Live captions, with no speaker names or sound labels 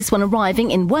when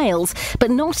arriving in Wales, but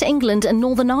not England and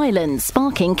Northern Ireland,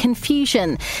 sparking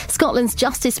confusion. Scotland's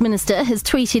Justice Minister has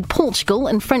tweeted Portugal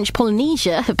and French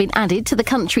Polynesia have been added to the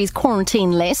country's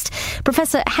quarantine list.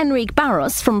 Professor Henrique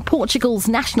Barros from Portugal's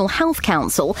National Health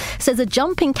Council says a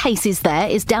jump in cases there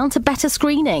is down to better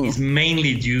screening. It's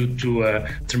mainly due to a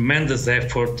tremendous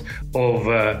effort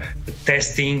of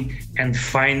testing and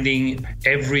finding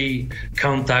every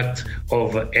contact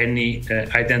of any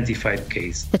identified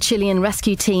case. The Chilean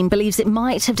rescue team believes it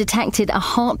might have detected a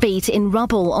heartbeat in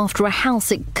rubble after a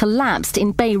house collapsed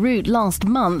in Beirut last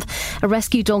month. A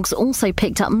rescue dog's also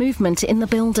picked up movement in the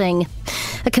building.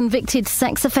 A convicted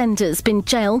sex offender's been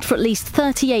jailed for at least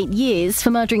 38 years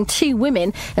for murdering 2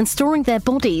 women and storing their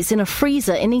bodies in a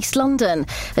freezer in East London.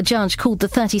 A judge called the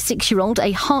 36-year-old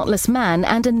a heartless man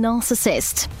and a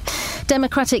narcissist.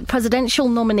 Democratic presidential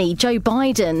nominee Joe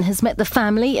Biden has met the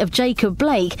family of Jacob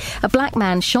Blake, a black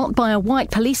man shot by a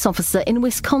white police officer in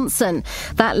Wisconsin.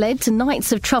 That led to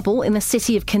nights of trouble in the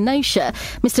city of Kenosha.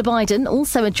 Mr. Biden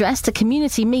also addressed a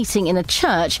community meeting in a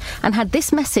church and had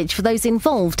this message for those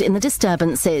involved in the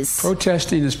disturbances.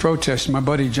 Protesting is protesting, my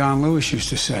buddy John Lewis used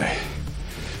to say.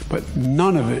 But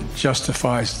none of it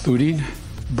justifies looting,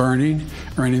 burning,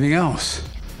 or anything else.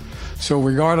 So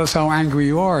regardless how angry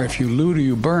you are, if you loot or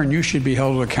you burn, you should be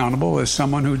held accountable as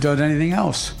someone who does anything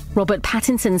else. Robert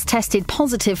Pattinson's tested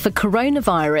positive for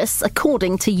coronavirus,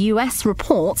 according to US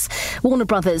reports. Warner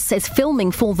Brothers says filming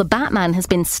for The Batman has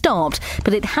been stopped,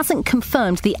 but it hasn't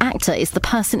confirmed the actor is the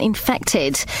person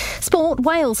infected. Sport,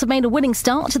 Wales have made a winning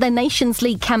start to their Nations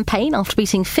League campaign after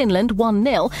beating Finland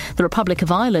 1-0. The Republic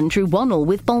of Ireland drew 1-1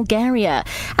 with Bulgaria.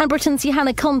 And Britain's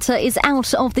Johanna Konta is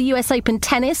out of the US Open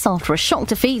tennis after a shock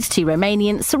defeat to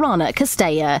Romanian Sorana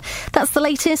Castella. That's the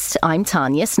latest. I'm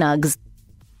Tanya Snuggs.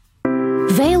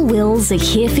 Vale Wills are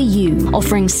here for you,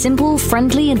 offering simple,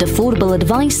 friendly and affordable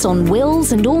advice on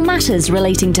wills and all matters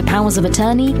relating to powers of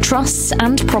attorney, trusts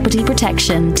and property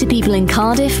protection to people in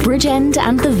Cardiff, Bridgend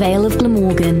and the Vale of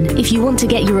Glamorgan. If you want to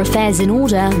get your affairs in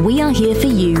order, we are here for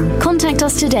you. Contact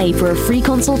us today for a free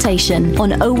consultation on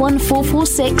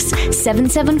 01446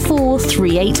 774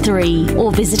 383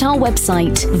 or visit our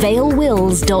website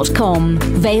valewills.com.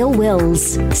 Vale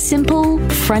Wills. Simple,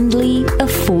 friendly,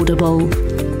 affordable.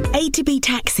 A2B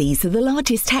Taxis are the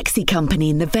largest taxi company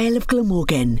in the Vale of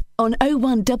Glamorgan on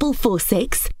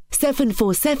 01446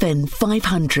 747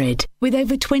 500. With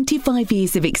over 25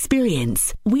 years of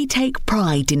experience, we take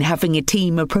pride in having a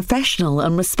team of professional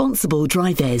and responsible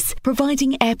drivers,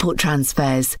 providing airport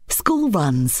transfers, school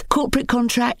runs, corporate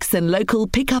contracts and local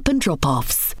pick-up and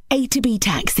drop-offs. A2B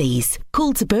Taxis.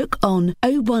 Call to book on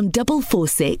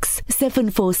 01446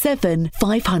 747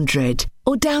 500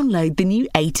 or download the new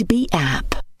A2B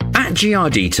app. At GR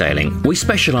Detailing, we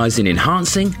specialise in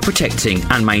enhancing, protecting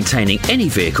and maintaining any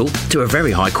vehicle to a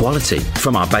very high quality.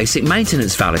 From our basic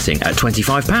maintenance valeting at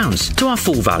 £25 to our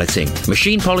full valeting,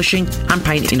 machine polishing and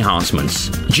paint enhancements.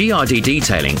 GRD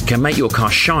Detailing can make your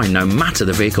car shine no matter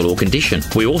the vehicle or condition.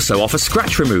 We also offer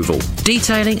scratch removal,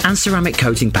 detailing and ceramic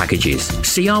coating packages.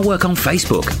 See our work on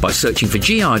Facebook by searching for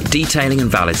GR Detailing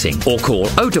and Valeting or call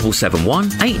 0771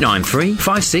 893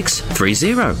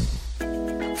 5630.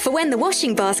 For when the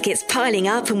washing basket's piling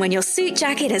up and when your suit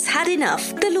jacket has had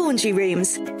enough, the laundry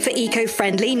rooms. For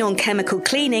eco-friendly, non-chemical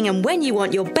cleaning and when you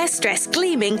want your best dress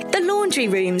gleaming, the laundry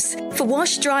rooms. For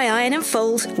wash, dry, iron and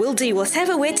fold, we'll do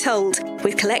whatever we're told.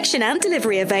 With collection and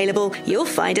delivery available, you'll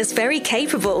find us very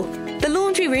capable. The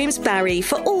Laundry Rooms Barry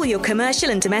for all your commercial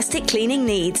and domestic cleaning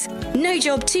needs. No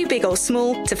job too big or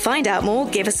small. To find out more,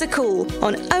 give us a call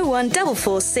on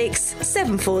 01446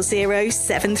 740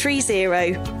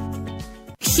 730.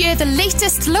 Hear the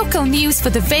latest local news for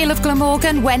the Vale of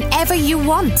Glamorgan whenever you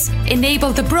want.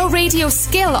 Enable the Bro Radio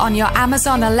skill on your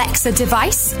Amazon Alexa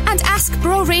device and ask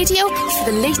Bro Radio for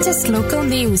the latest local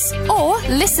news. Or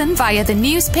listen via the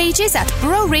news pages at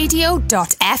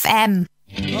broradio.fm.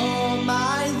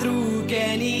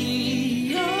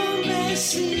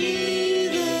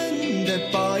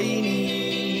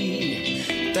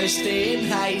 Does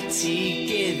dim rhaid ti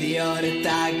guddio'r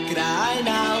dagrau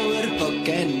nawr bod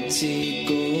gen ti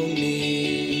gwmni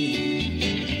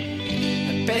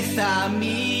beth am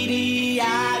i ni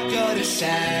agor y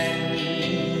sen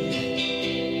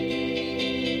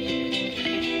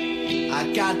a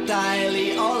gadael i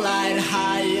olau'r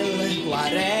hael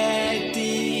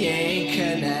waredi ein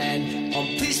cynnen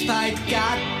ond plis paid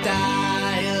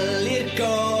gadael i'r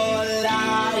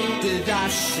golau dy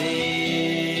ddallu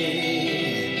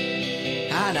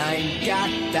A'n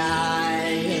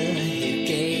gadael i'r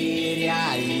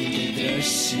geiriau dy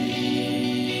ddrysu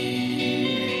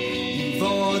I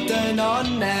fod yn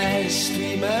onest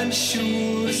dwi'n Dwi'm yn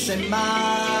siŵr lle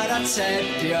mae'r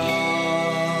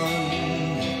atebion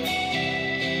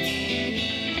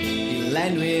I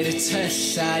lenwi'r y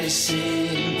tyllau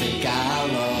sy'n dy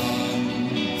galon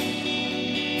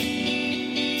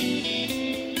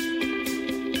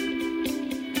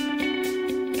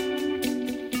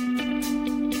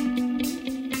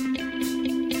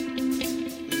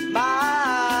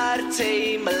Mae'r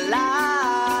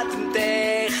teimlad yn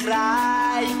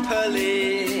dechrau pylu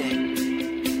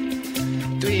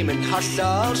Dwi'm yn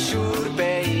hollol siŵr be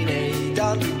I neud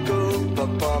Ond dwi'n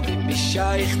gwybod bod fi'n misio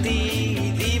I chdi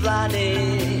ddiflannu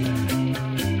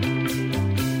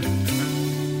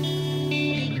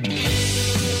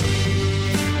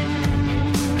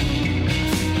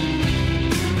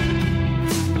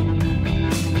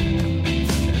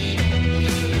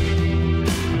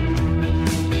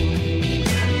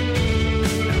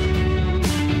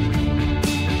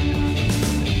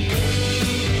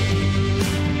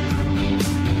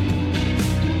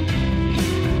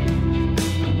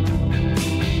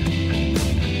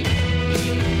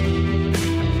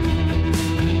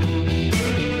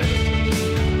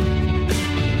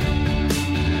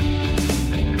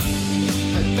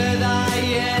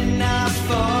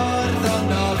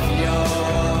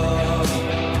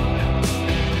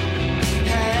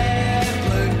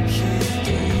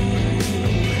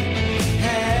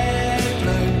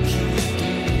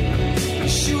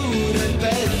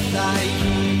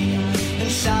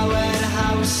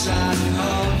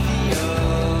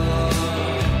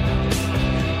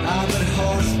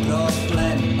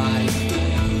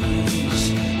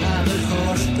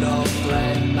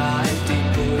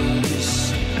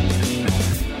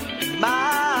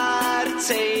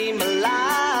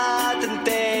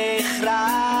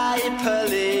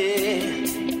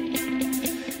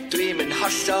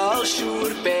hollol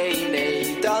siŵr be I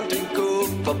neud Ond dwi'n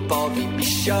gwybod bod fi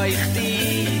misio I chdi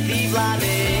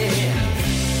ddiflannu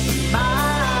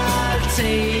Mae'r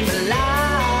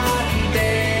teimlad yn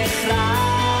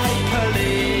dechrau pylu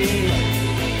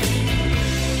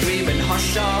Dwi'm yn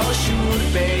hollol siŵr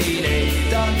be I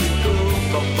neud Ond dwi'n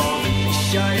gwybod bod fi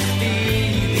misio I chdi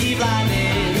ddiflannu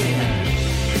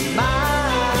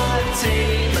Mae'r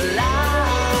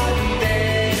teimlad yn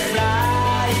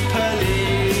dechrau pylu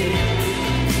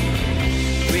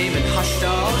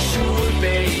Hollol siŵr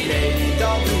be I neud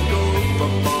Ond dwi'n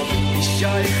gwybod bod fi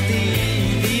misio I chdi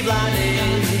ddiflannu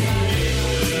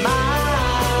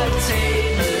Mae'r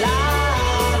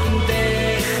teimlad yn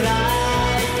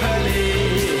dechrau pylu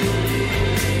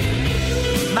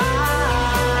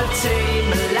Mae'r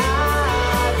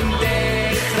teimlad yn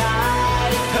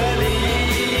dechrau pylu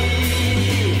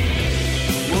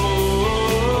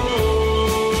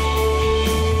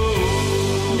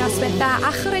Noswaith dda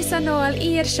a chroeso nôl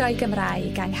i'r sioe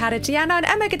Gymraeg. Angharad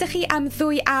yma gyda chi am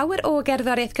 2 awr o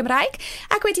gerddoriaeth Gymraeg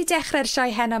ac wedi dechrau'r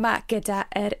sioe heno yma gyda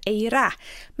yr eira.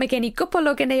 Mae gen I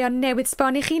gwpl o ganeuon newydd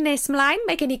sbon I chi nes mlaen.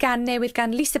 Mae gen I gan newydd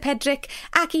gan Lisa Pedrick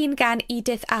ac un gan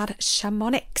Edith a'r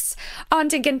Shamonics.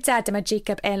 Ond yn gyntaf dyma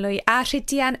Jacob Elwy a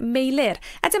Rhydian Meilir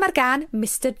a dyma'r gan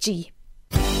Mr G.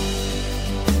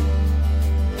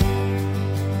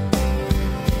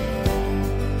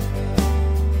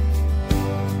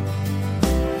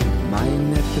 Mae'n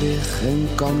edrych yn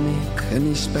gomic, yn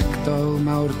isbectol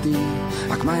mawr di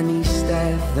Ac mae'n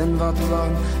eistedd yn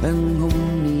fodlon yng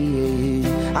nghwmni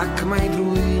ei Ac mae'n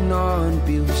rwy'n o'n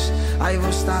biws a'i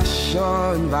fostasio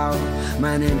yn fawr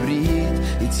Mae'n ein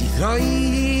bryd I ti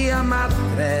throi am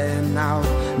adre nawr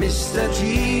Mr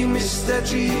G,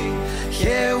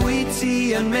 lle wyt ti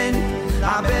yn mynd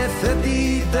A beth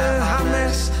ydi dy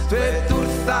hanes Dwed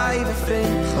wrthai fy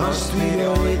ffrind Os dwi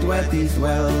rioed wedi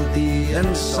ddweld di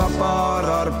yn sobor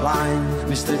o'r blaen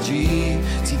Mr G,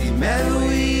 ti di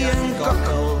meddwi yn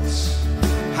goggles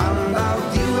Handaw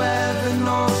diwedd y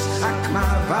nos Ac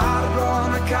mae'r bar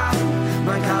bron y can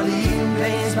Mae'n cael un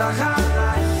peint bach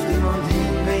arall Dim ond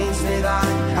un peint neu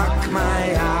ddau Ac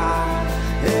mae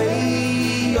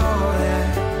ei ore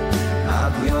A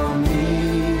dwi o'n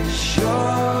isio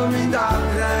mynd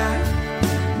adre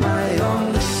Mae o'n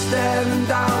listedd yn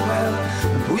dawel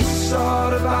Yn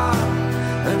bwyso'r bar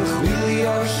Yn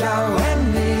chwilio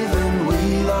llawenydd Yn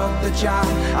waelod y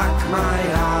jar Ac mae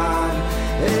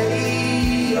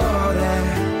ei ore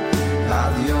A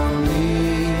dwi o'n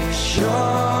isio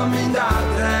mynd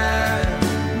adre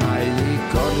Mae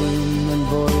ligorn yn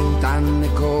fwy dan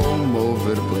y gom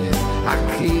overblyd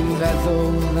Ac i'n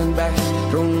feddwl yn bell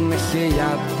rhwng y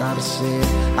lleuad a'r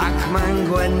sedd Ac mae'n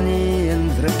gwenu yn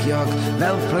ddrygiog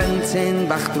fel plentyn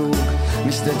bach drwg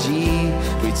Mr G,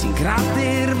 rwy ti'n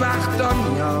gradur bach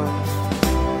doniol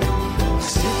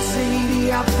Sut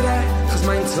eiri adre, chos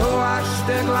mae'n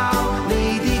toallt y glaw,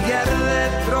 neud I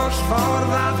gerdded dros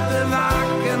ffordd at y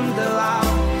fag yn dy law.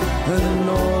 Yn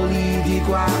ôl I di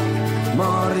gwag,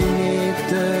 mor unig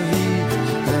dy fyd,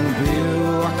 yn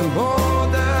byw ac yn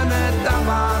bod yn y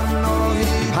dafarn o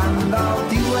hyd. Pan ddal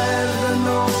diwedd y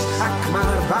nos ac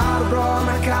mae'r bar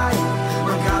bron ac ai,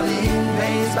 mae'n cael un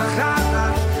beis bach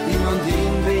arall, dim ond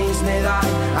un beis neu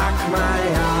ddau, ac mae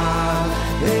ar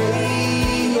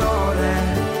ei ore,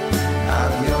 a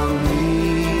ddion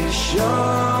isio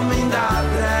mynd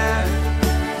adre.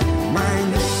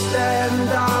 Mae'n ystod yn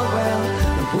dawel,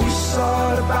 yn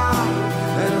pwyso'r bar,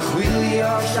 yn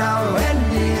chwilio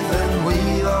llawenydd, yn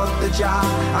waelod y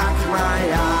jar, ac mae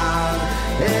ar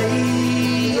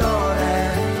ei ore,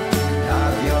 a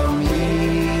ddion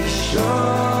isio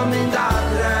mynd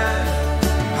adre.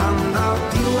 Pan ddaw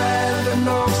diwedd y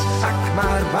nos ac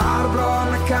mae'r bar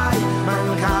bron ac ai,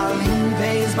 mae'n cael un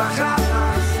beis bach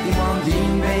arall, dim ond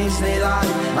un beis neu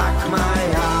ddau, ac mae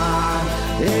ar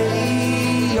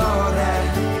ei ore,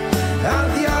 a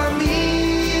ddiom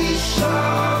isio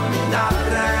mynd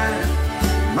adre.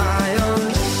 Mae o'n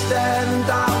eistedd yn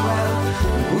dawel,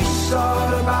 yn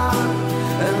bwyso'r bar,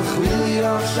 yn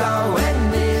chwilio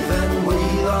llawenydd, yn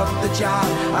waelod y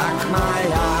jar, ac mae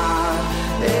ar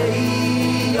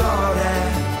ei ore,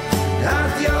 a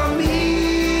diom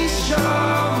isio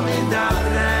mynd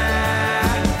adre.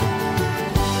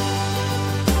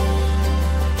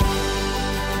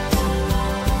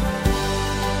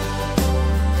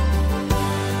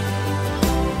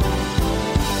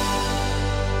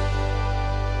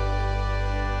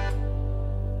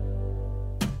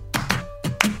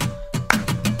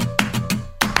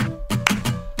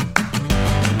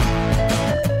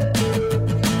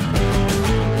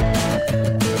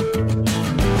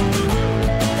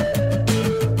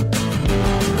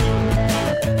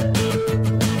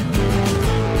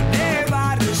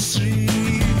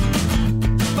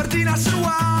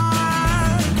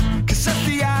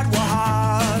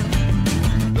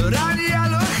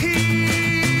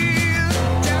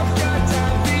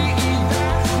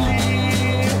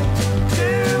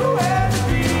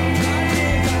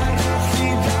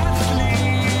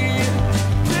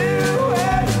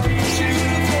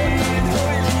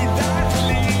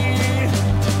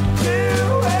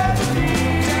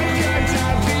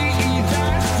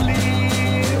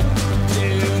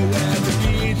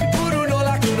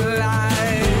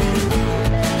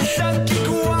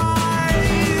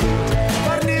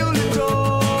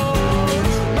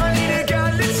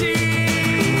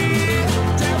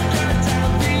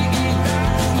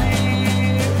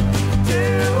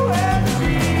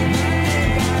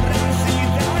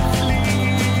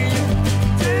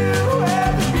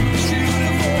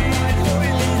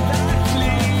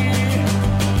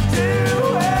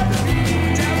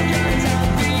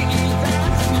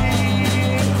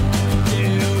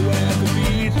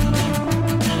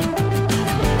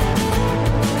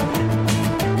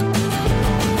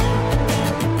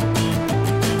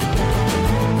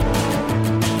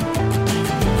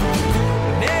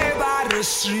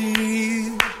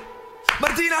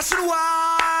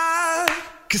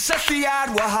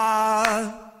 Cysylltiad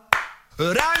wahad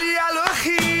yr anialwch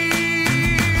chi.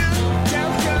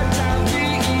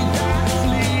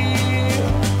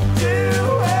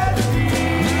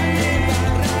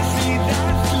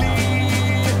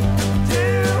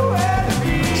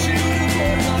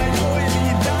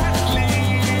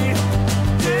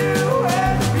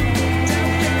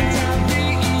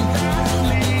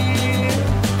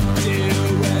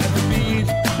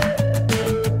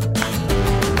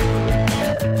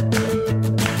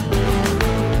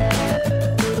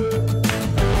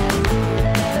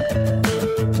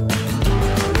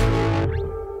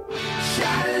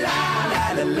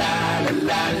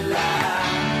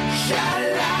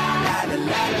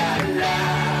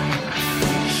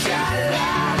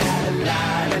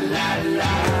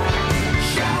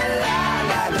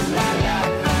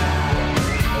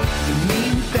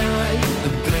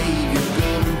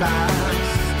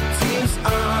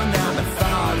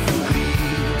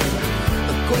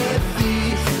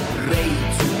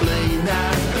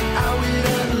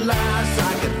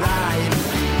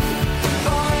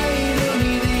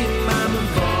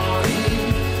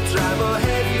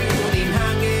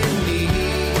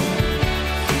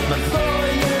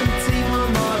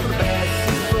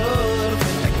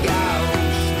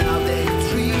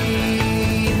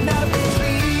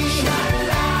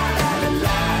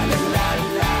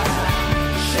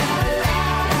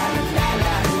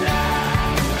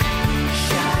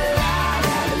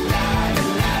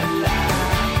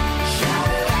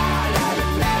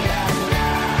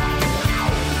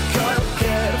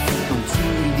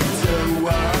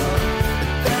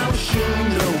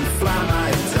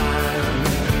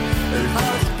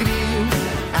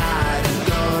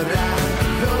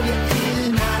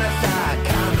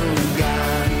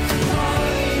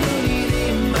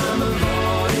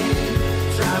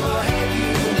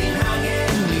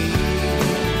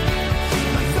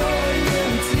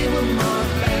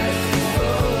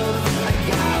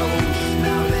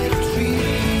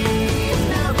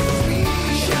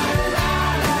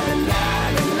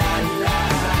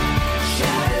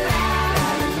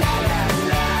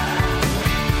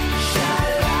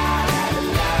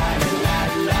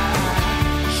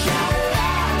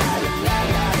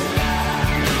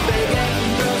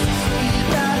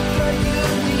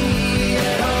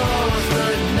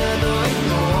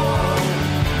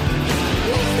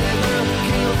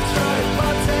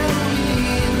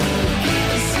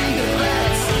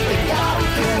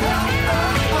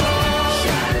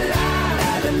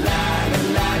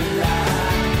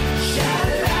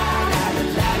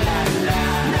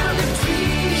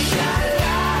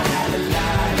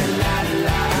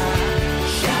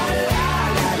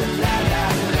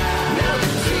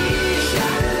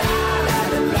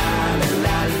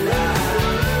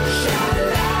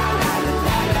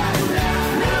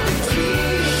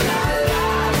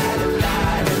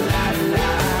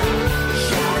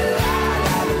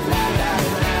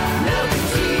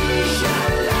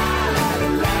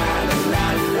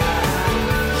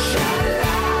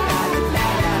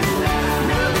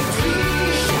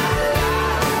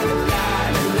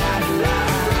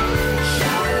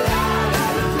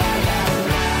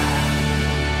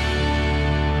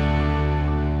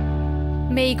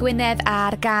 Gwynedd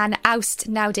ar gan Awst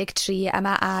 93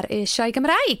 yma ar y sioe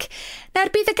Gymraeg.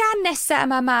 Nawr bydd y gan nesaf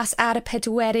yma mas ar y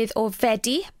 4 o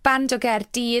Fedi, band o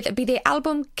Gaerdydd, bydd ei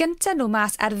albwm gyntaf nhw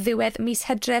mas ar ddiwedd mis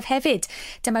Hydref hefyd.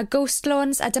 Dyma Ghost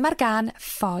Loans a dyma'r gan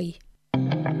Ffoi.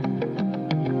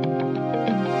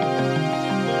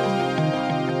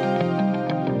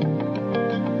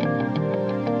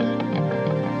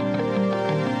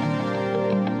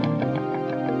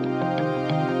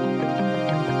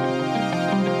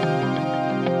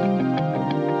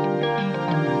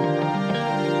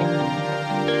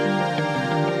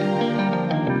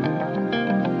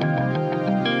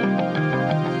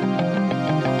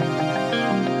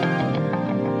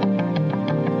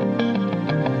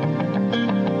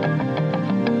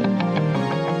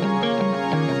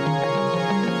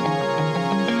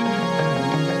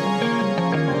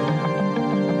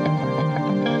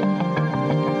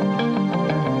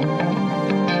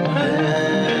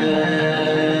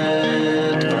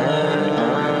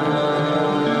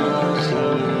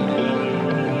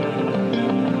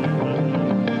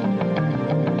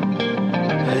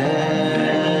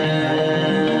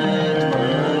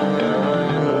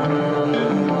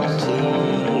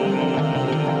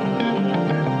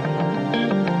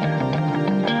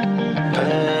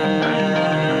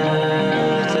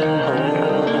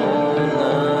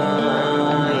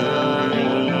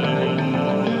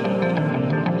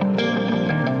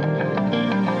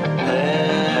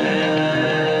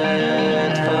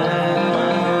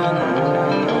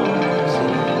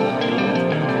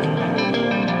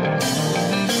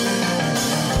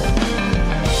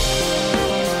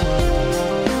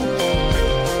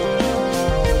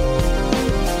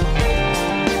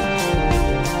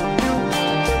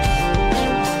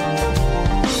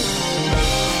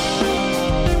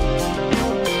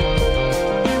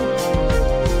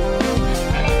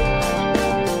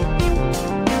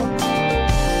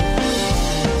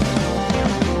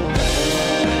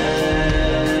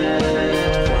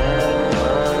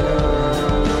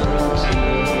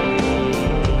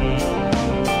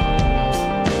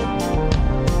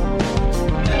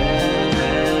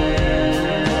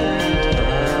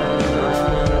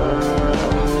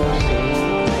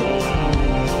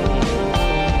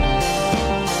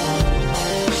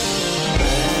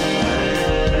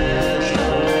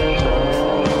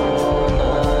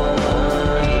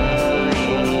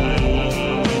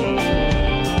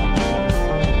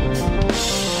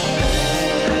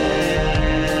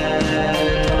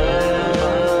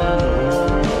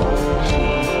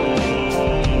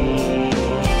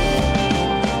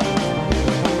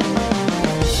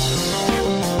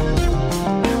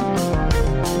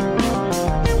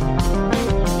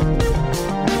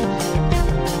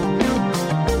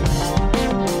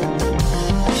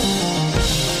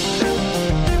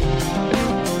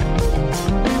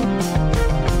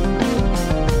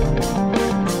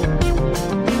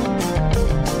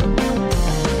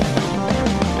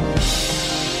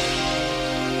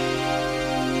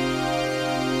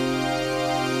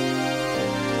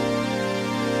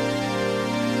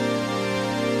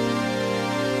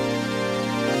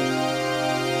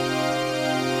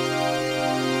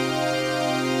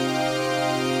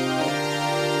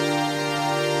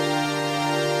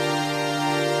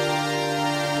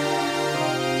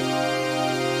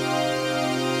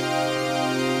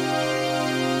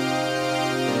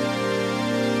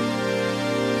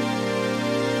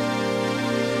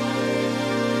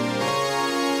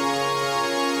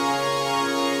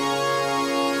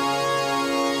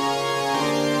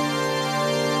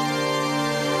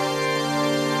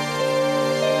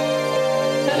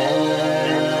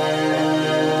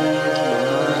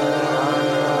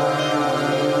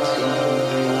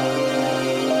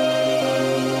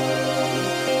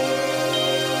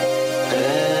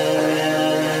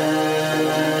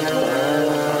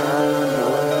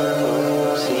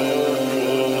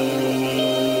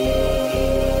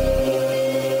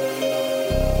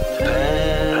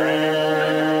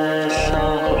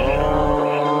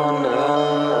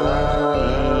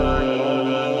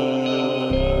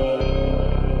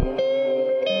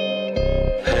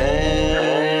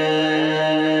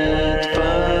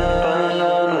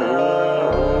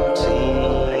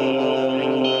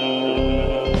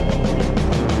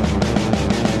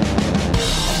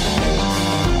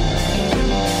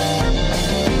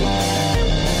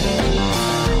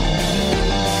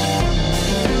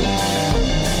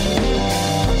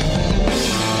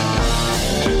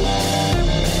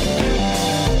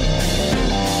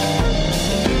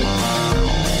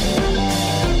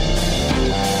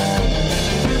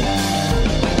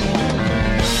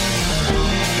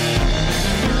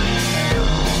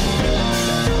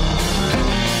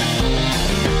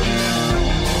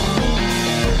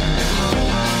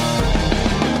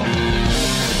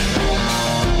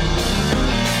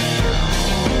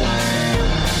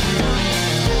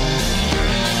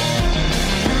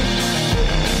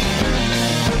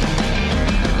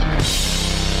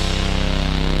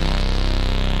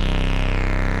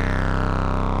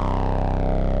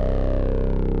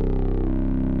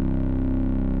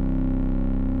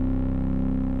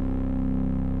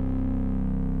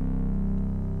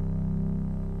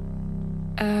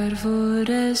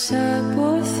 fore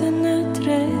sabwth yn y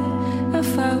dref a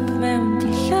phawb mewn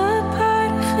dillad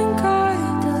parch yn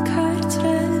gadael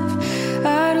cartref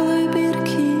ar lwybr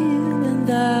cul yn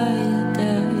ddau a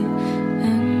dau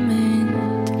yn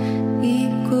mynd i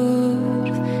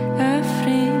gwrdd a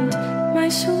ffrind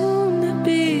mae sŵn y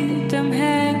byd am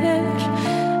her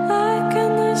ac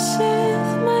yn y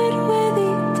sydd mae'r weddi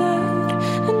dar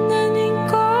yn un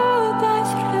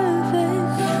gobaith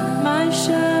rhyfedd mae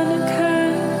sian y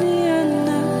canu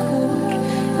yn y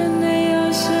cwr yn ei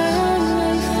osyn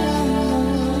ei ffamor.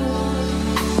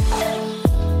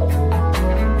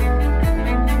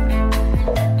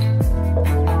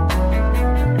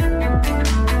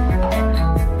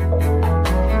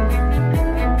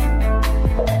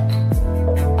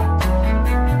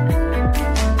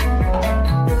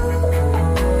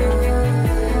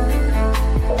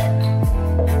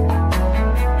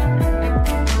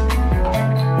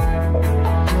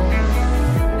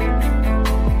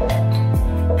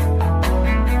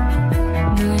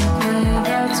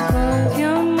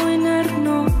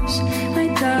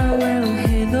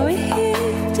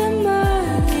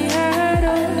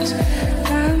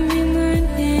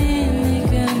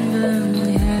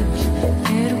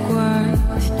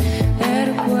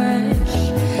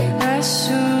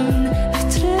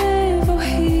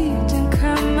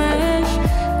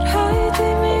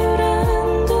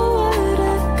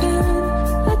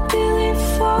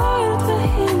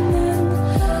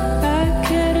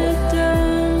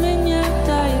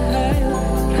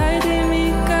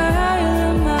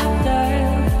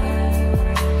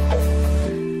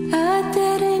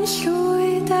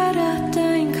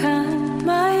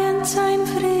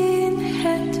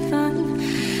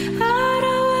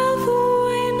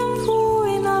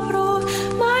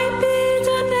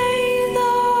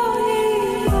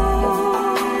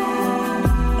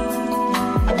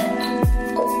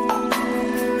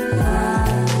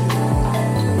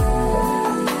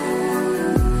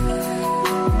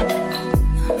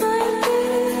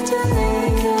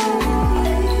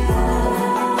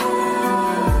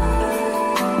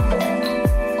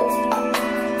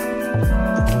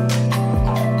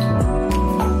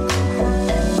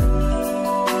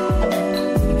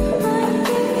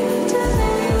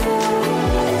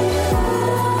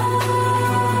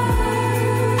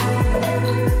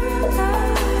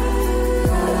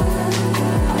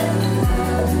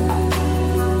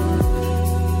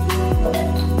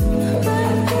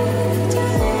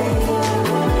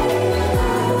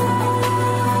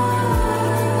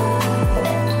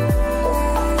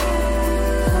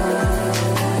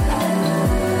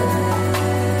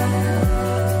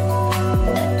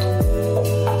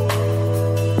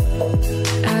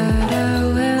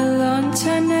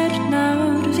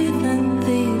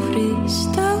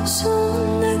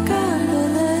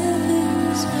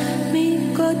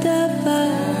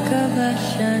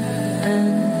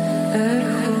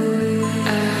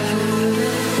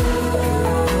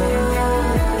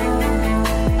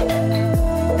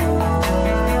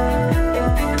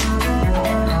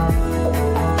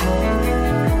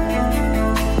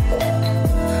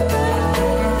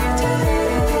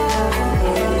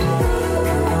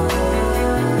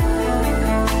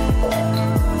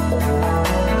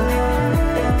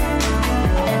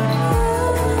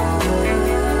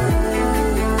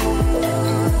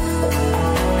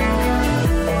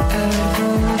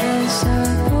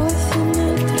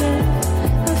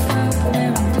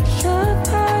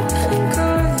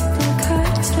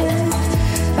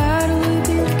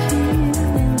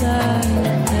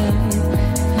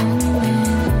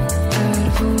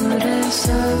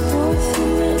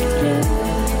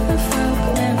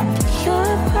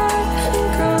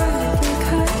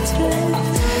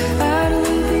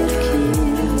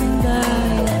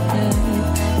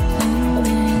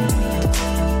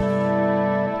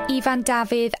 Ifan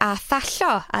Dafydd a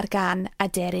Thallo ar gan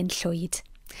Aderyn Llwyd.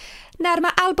 Nawr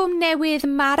mae albwm newydd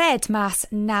Mared mas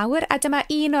nawr a dyma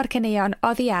un o'r caneuon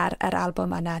oddi ar yr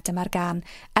albwm yna, dyma'r gan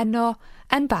Yno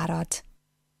yn barod.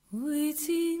 Wyt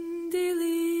ti'n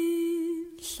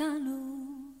dilyn llanw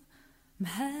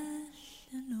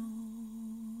mhell yn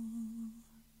ôl,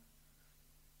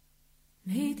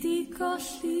 neu di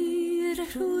golli'r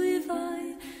rhwyfau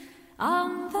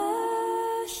am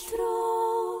ddell dro.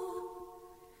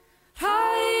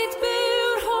 Rhaid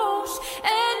byw'r holl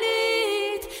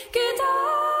enid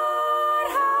gyda'r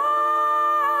rhai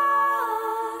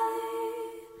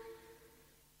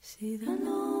sydd yn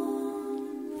o'n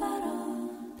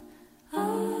barod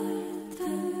ar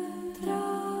dy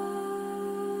drai.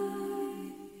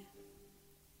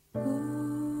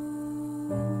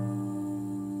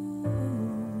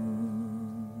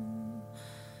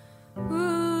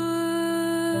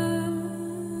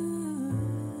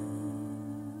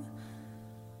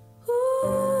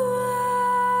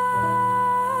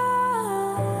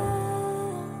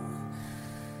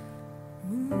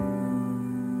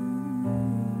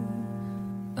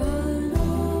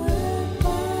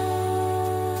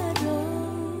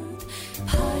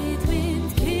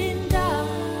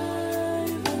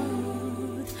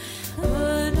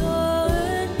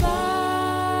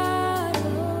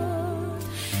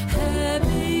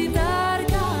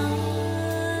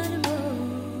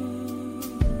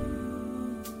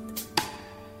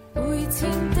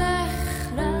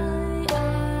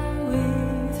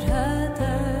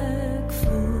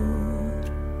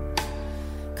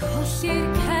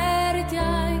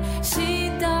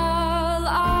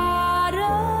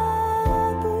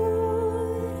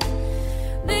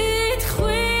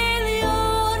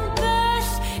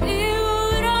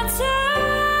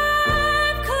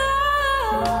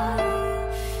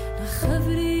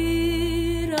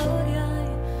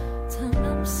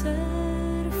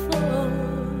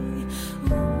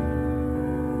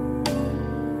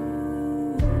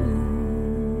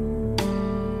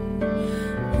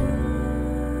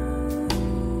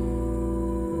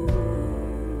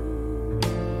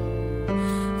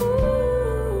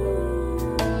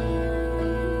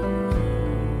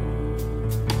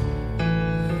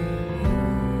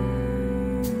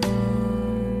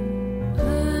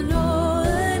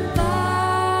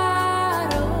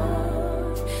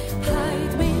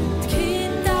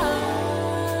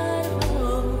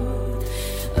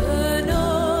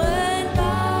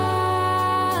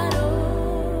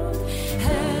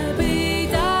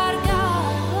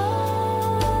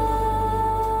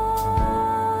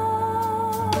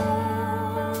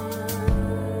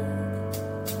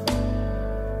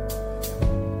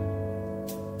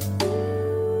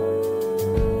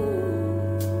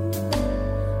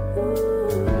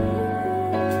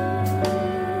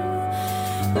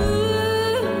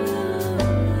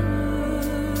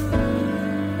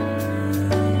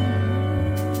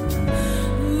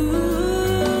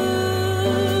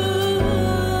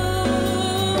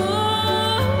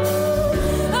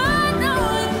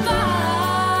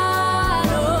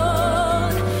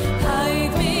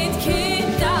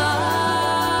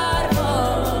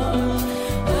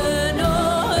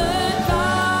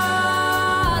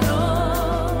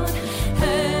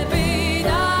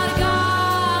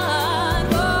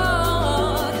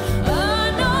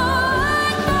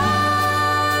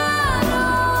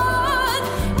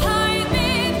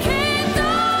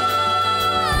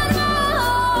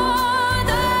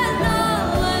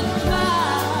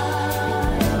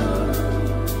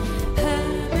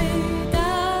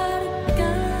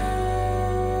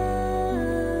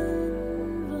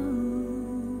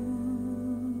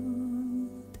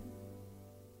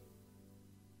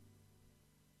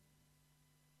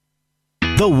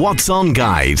 The What's On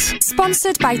Guide.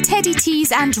 Sponsored by Teddy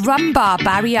Teas and Rum Bar,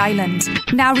 Barry Island.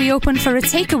 Now reopened for a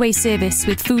takeaway service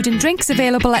with food and drinks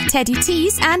available at Teddy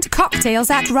Teas and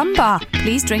cocktails at Rum Bar.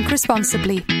 Please drink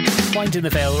responsibly. Wind in the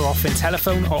Vale are offering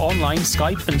telephone or online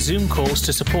Skype and Zoom calls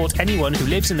to support anyone who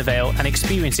lives in the Vale and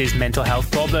experiences mental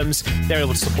health problems. They're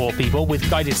able to support people with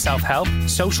guided self-help,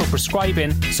 social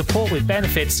prescribing, support with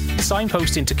benefits,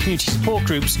 signposting to community support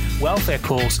groups, welfare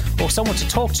calls, or someone to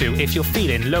talk to if you're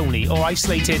feeling lonely or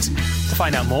isolated. To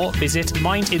find out more, visit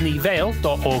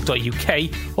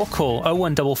mindinthevale.org.uk or call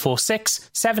 01446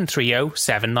 730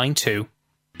 792.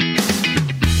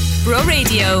 Bro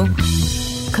Radio.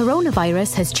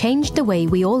 Coronavirus has changed the way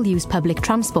we all use public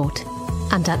transport.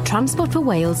 And at Transport for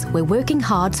Wales, we're working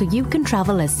hard so you can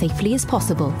travel as safely as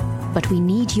possible. But we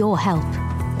need your help.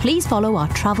 Please follow our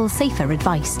Travel Safer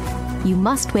advice. You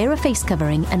must wear a face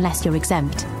covering unless you're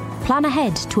exempt. Plan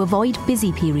ahead to avoid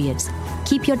busy periods.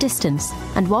 Keep your distance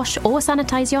and wash or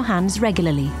sanitize your hands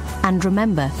regularly. And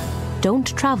remember,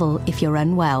 don't travel if you're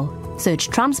unwell. Search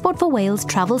Transport for Wales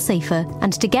Travel Safer,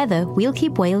 and together we'll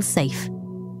keep Wales safe.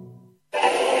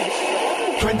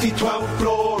 2012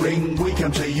 flooring, we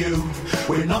come to you.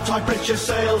 We're not high pressure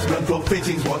salesmen, floor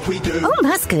fitting's what we do. Oh,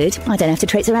 that's good. I don't have to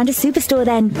traipse around a superstore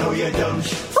then. No, you don't.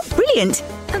 Oh, brilliant.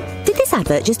 Did this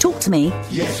advert just talk to me?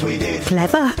 Yes, we did.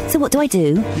 Clever. So what do I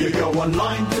do? You go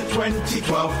online to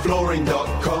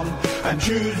 2012flooring.com and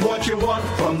choose what you want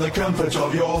from the comfort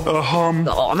of your home.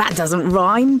 Oh, that doesn't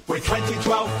rhyme. With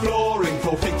 2012 flooring,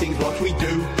 floor fitting's what we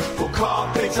do. For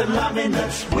carpets and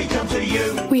laminates, we come to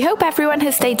you. We hope everyone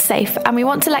has stayed safe, and we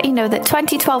want to let you know that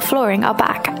 2012 Flooring are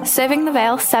back, serving the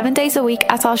Vale 7 days a week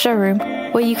at our showroom,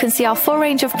 where you can see our full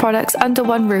range of products under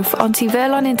one roof on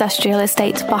Verlon Industrial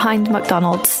Estate behind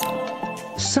McDonald's.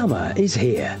 Summer is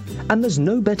here, and there's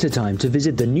no better time to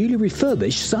visit the newly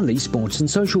refurbished Sully Sports and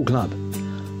Social Club.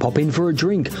 Pop in for a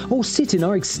drink or sit in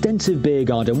our extensive beer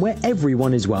garden where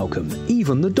everyone is welcome,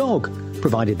 even the dog,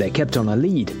 provided they're kept on a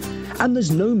lead. And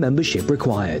there's no membership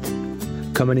required.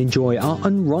 Come and enjoy our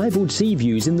unrivaled sea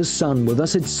views in the sun with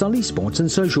us at Sully Sports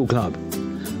and Social Club.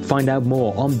 Find out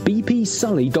more on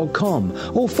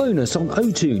bpsully.com or phone us on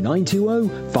 02 920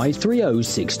 530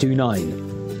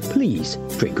 629. Please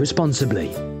drink responsibly.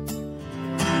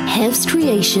 Hev's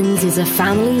Creations is a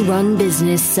family-run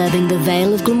business serving the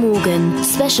Vale of Glamorgan,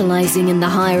 specialising in the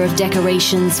hire of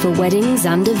decorations for weddings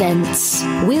and events.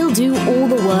 We'll do all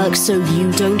the work so you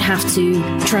don't have to,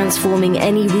 transforming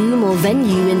any room or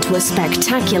venue into a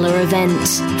spectacular event.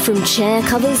 From chair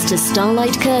covers to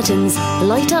starlight curtains,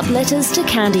 light-up letters to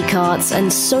candy carts,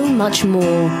 and so much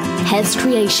more. Hev's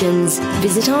Creations.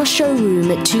 Visit our showroom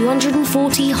at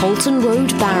 240 Holton Road,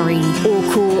 Barry, or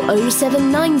call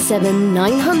 0797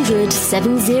 900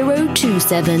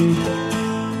 7027.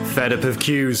 Fed up of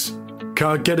queues?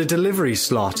 Can't get a delivery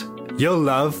slot? You'll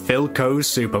love Philco's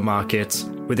Supermarkets.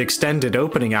 With extended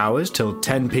opening hours till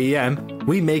 10 p.m,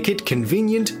 we make it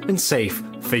convenient and safe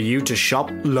for you to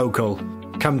shop local.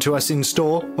 Come to us in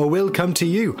store or we'll come to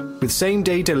you with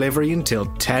same-day delivery until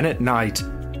 10 at night.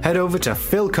 Head over to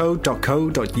philco.co.uk,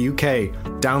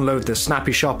 download the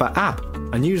Snappy Shopper app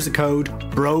and use the code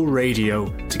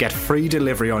BRORADIO to get free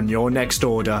delivery on your next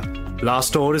order.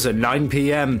 Last orders at 9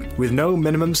 p.m. with no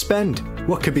minimum spend.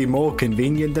 What could be more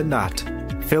convenient than that?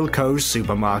 Philco's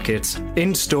Supermarkets,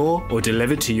 in-store or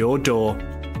delivered to your door.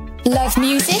 Love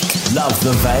music? Love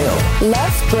the Vale.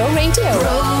 Love Bro Radio.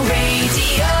 Bro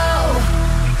Radio.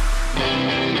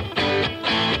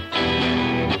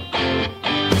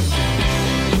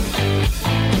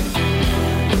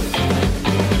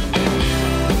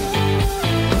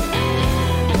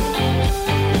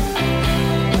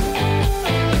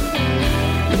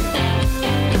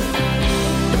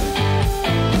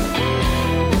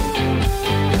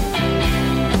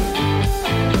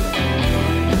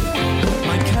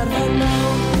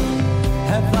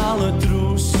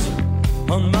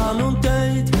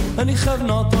 Yn ei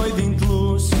chyfnod oedd hi'n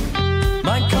dlws.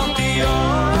 Mae'n codi o,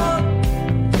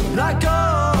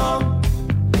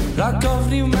 rhag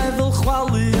ofriw meddwl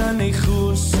chwalu yn ei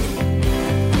chws.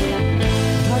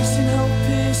 Rhai sy'n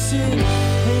helpu sy'n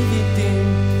heiddi dim,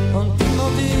 ond dim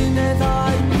ond un neu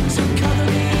ddau sy'n cadw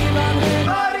ni fan hyn.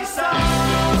 Marisa!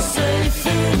 Safe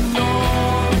in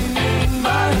all, in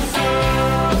my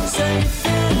soul. Safe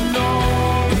in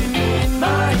all, in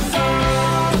my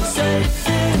soul. Safe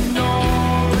in all.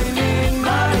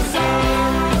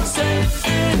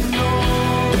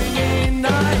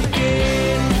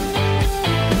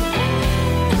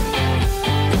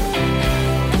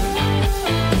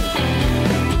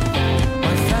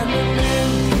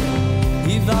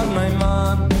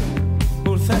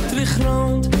 Edrych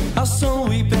rownd a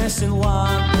sylwi beth sy'n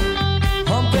lan.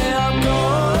 Ond be am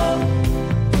gol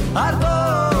ar ddo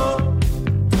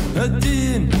y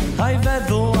dyn a'i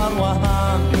feddwl ar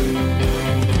wahân.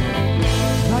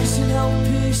 Rai sy'n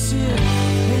helpu sy'n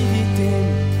heiddi dim,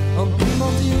 ond dim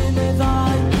ond un neu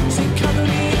ddau sy'n cadw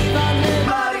ni fan hyn.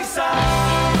 Marisa!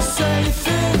 Safe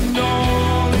in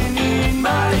all in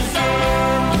my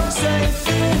soul. Safe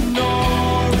in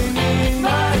all in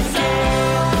my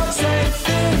soul. Safe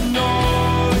in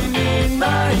all in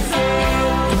my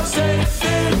soul. Safe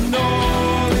in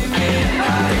all in my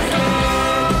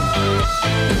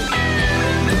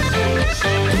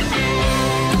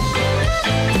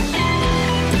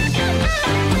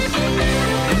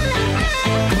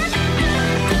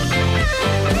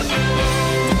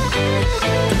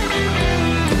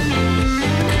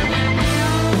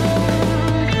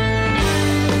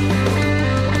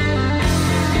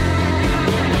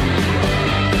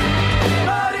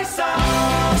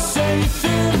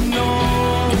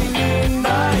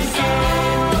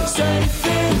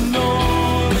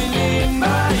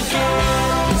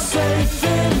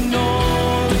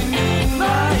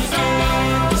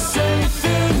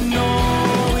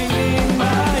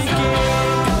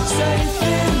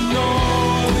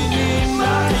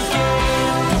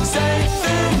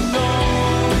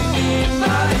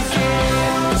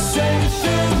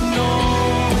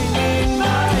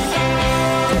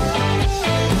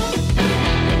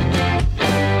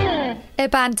Y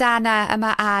bandana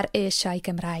yma ar y sioe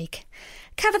Gymraeg.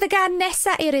 Cafodd y gan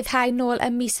nesa ei ryddhau nôl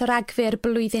ym mis o Ragfyr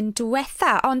blwyddyn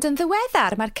diwetha, ond yn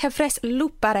ddiweddar mae'r cyfres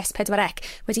Loop ar S4C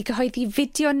wedi cyhoeddi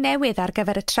fideo newydd ar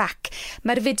gyfer y trac.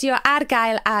 Mae'r fideo ar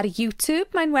gael ar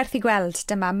YouTube, mae'n werth i gweld.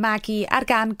 Dyma Maggie ar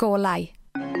gan Golau.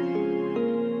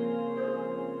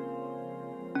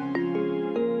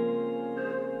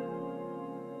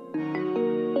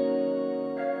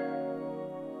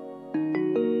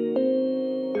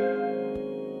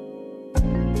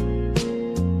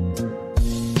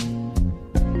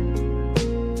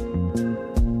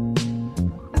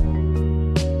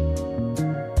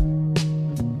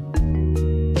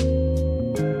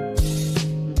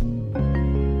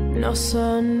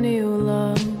 Noson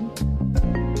niwlog,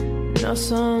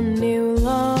 noson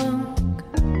niwlog,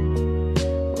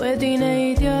 wedi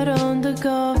neidio rownd y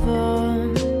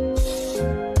gofod.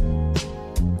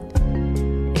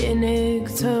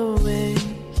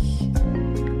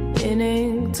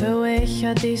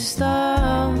 a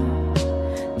dista,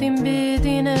 dim byd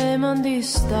I nem ond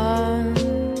dista.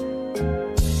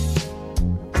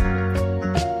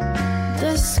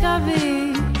 Dysga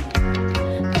fi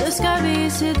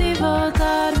sut I fod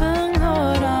ar fy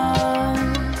nghorau.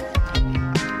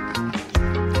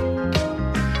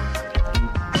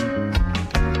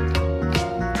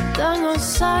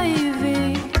 Dangosa I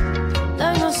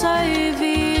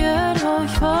fi yr holl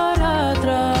ffordd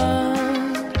adra.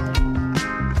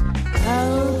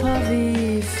 Helpa fi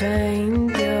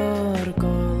ffeindio'r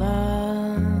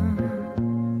golau.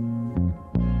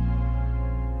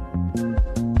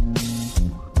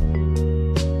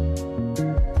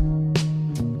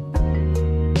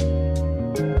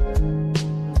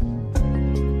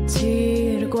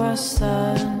 Tir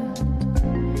gwastad,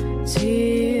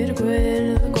 tir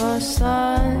gwyrdd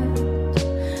gwastad,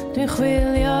 dwi'n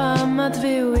chwilio am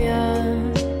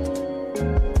adfywiad.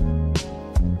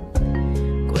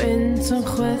 Gwynt yn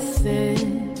chwythu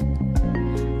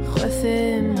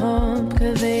mhob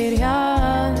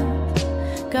cyfeiriad,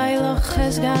 gael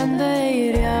oches gan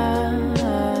deiriad.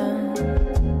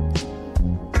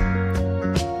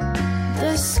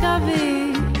 Dysga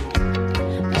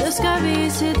fi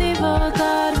sut I fod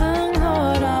ar fy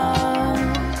nghorau.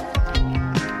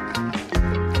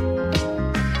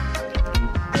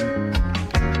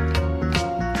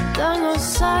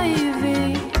 Dangosa I fi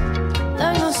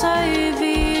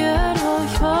yr holl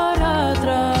ffordd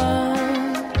adra.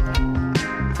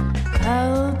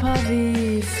 Helpa fi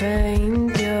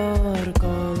ffeindio'r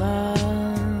golau.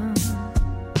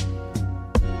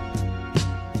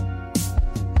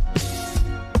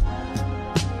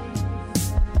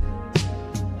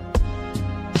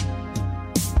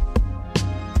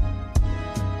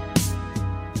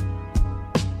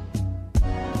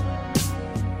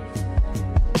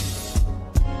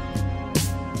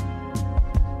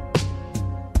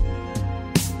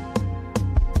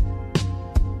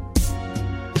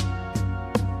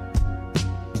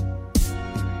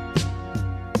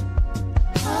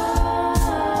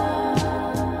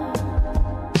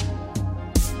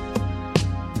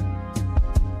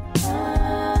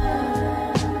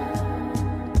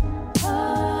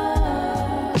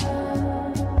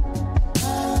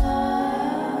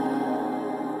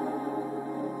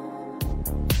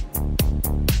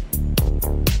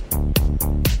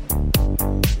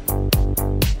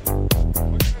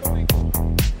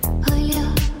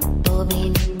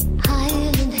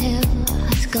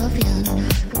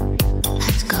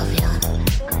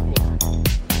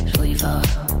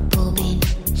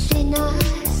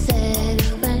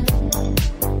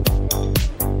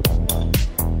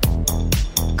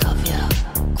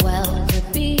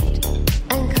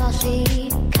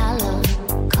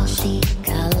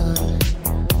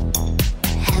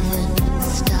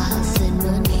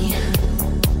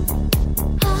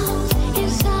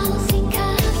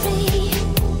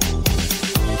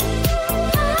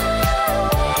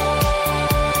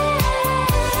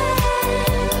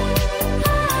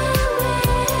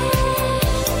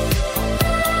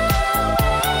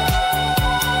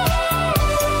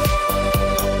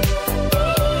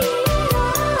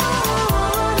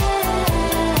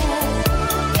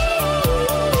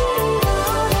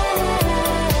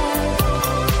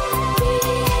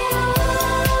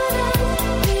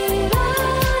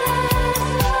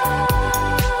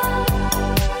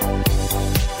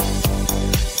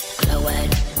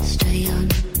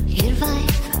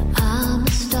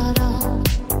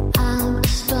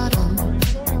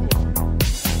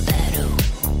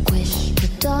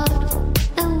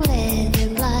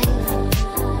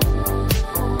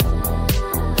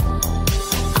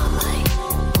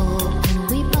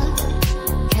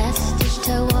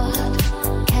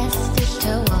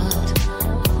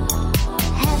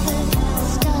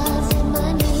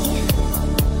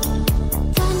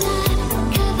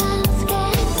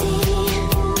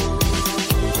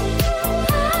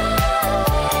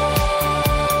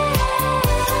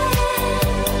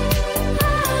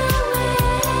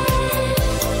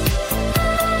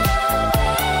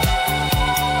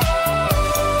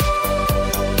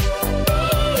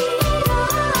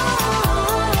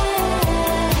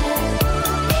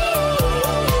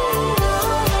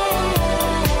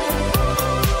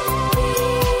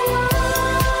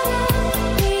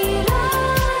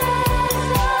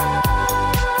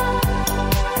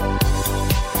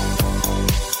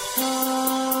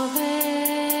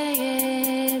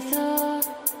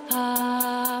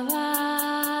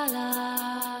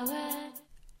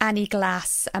 Annie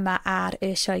Glas yma ar y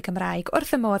sioe Gymraeg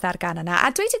wrth y modd ar gan yna. A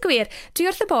dweud y gwir, dwi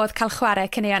wrth y modd cael chwarae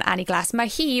caneuon Annie Glas. Mae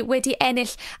hi wedi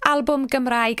ennill albwm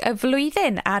Gymraeg y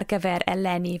flwyddyn ar gyfer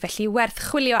eleni, felly werth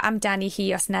chwilio amdani hi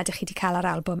os nad ych chi wedi cael yr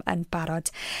albwm yn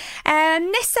barod.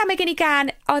 Nesa mae gen i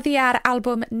gan oddi ar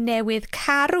albwm newydd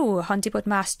Carw, hon di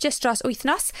bod mas just dros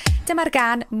wythnos. Dyma'r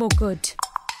gan Mwgwd.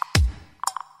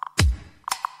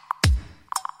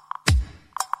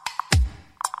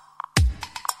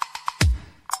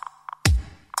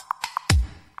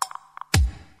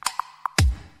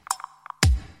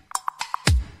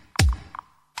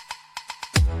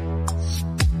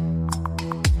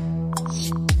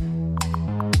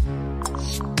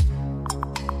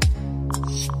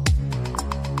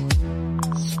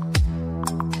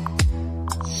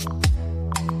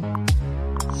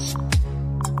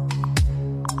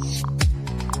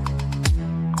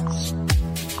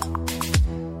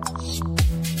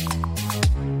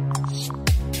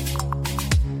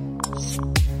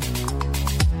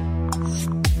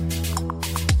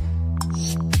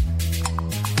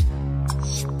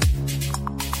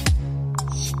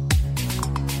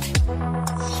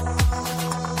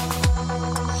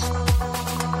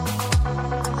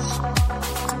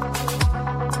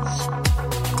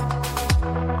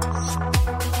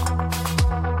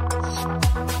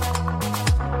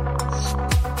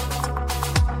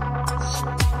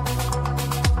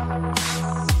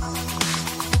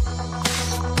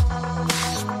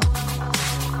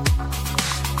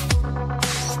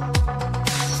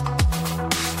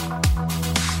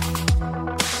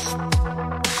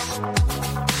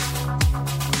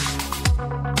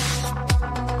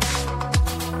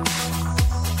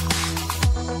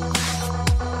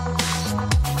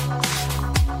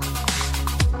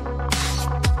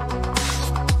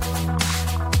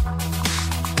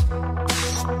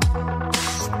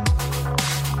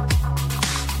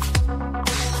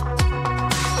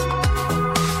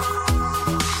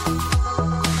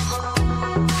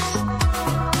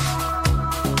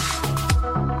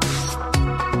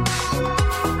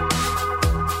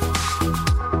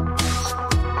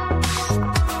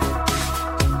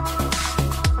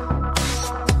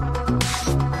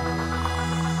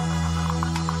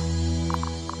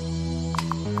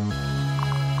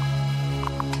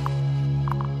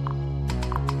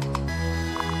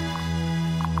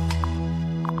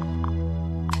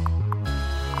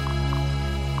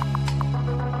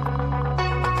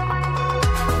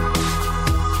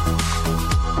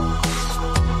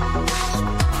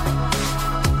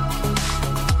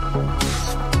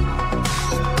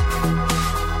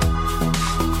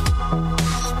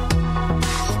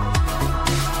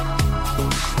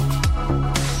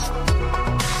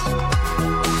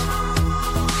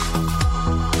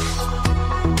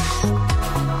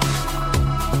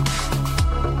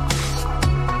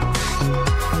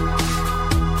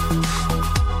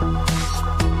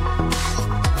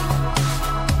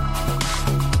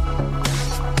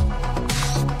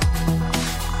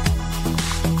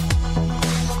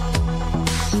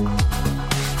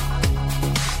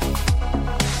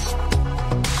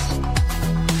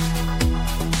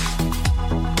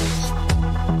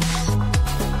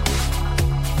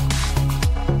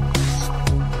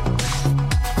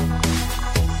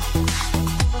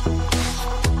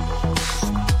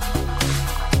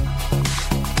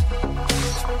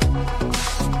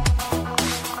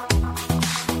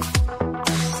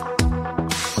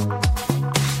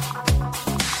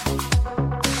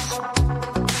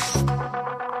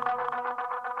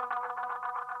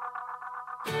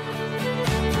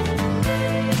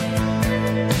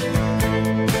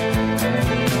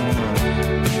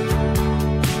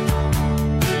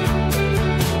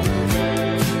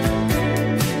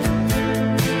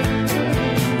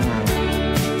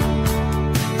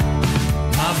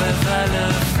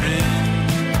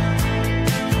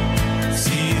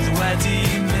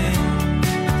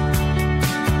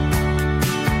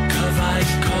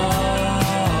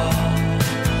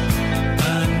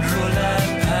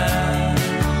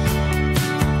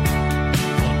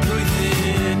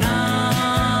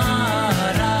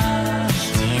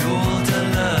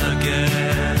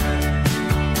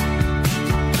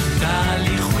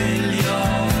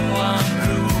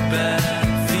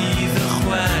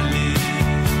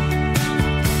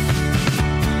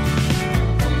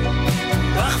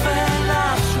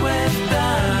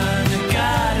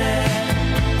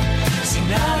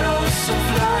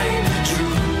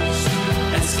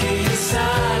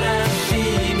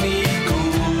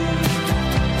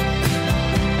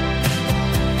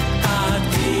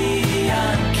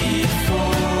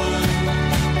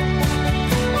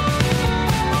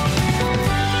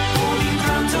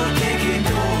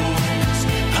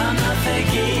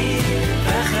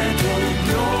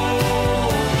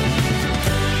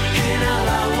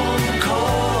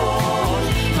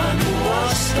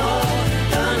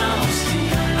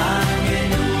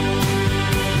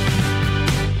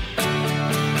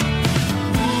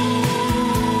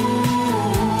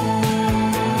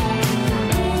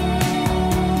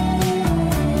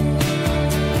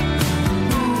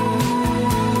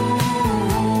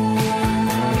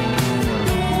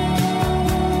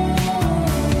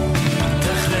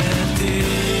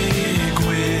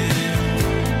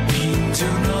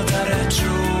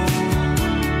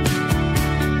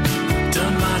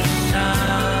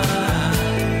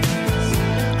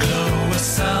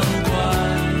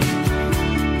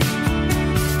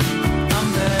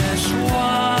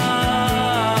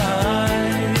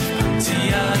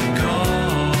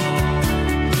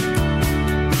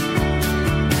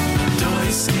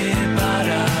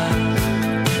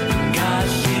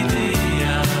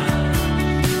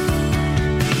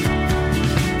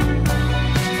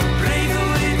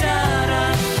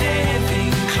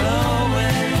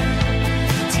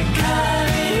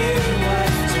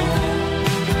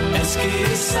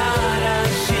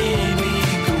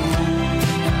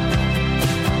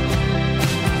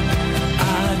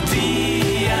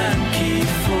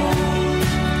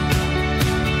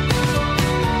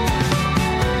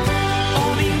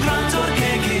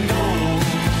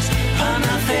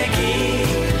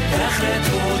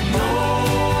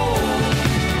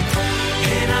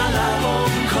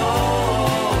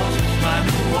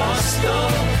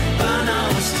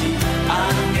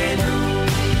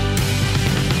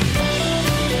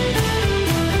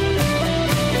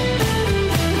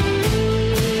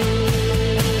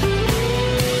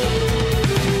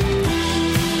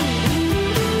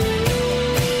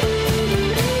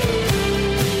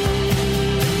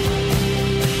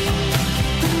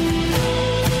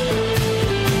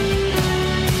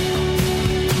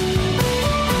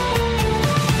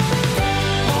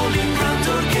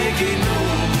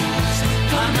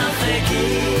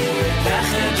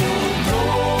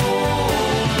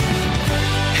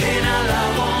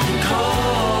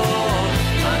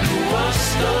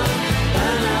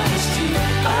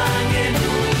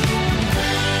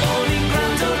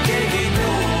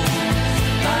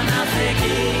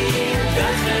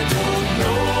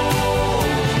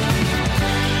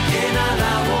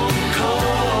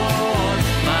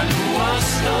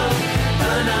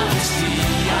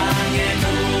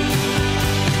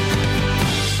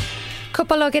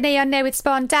 Cwbl o ganeuon newydd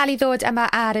sbon dal i ddod yma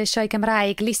ar y sioe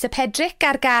Gymraeg. Lisa Pedrick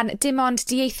ar gan Dim Ond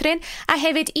Dieithrin a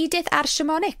hefyd Edith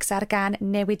Arshamonics ar gan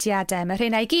Newidiadau. Mae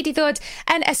rhywun i gyd i ddod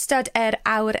yn ystod yr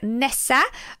awr nesa.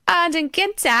 Ond yn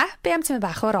gynta, be am tyma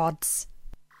bach o'r odds?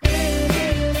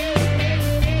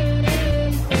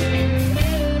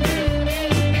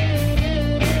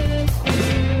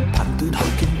 Pan dwi'n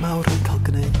hogyn mawr yn cael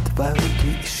gwneud fel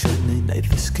dwi eisiau neud, neu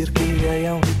ddysgu'r geiriau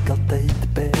iawn i gael deud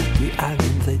be dwi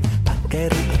angen ddeud. Pan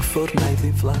ger yn ffwrn neu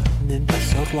ddiflannu'n bes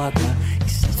o'r wlad ma, i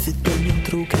sythu dynion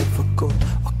drwg efo gwn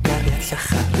o gariad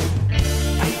llachar.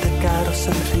 Paid ag aros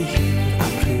yn rhy hir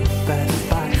am rhywbeth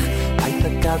bach, paid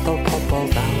ag gadael pobl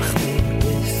ddalch ni'n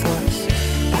weithos,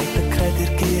 paid ag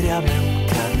credu'r geiriau mewn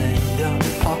caneuon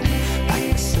pop, paid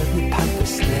ag synnu pan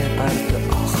fes neb ar dy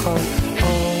ochr.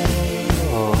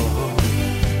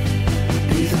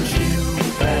 Bydd yn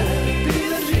rhywbeth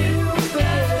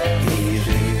i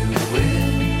rhywun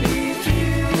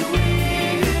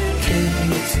cyn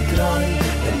i ti droi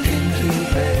yn unrhyw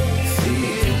beth i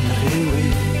unrhyw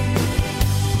un.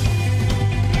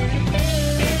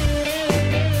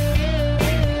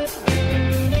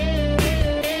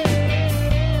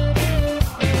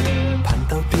 Pan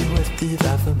daw diwedd dydd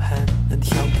a fy mhen yn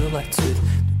llawn dyletswydd,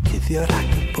 cuddio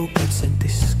rhag y bwgwyd sy'n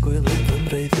disgwyl yn fy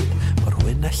mreiddyd. Mor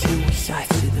wyn a lliw y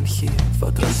llaeth sydd yn llifo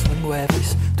dros fy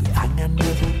ngwefus, dwi angen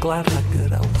meddwl glar ag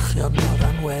yr awchion o'r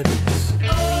anweddus.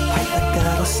 Paid ag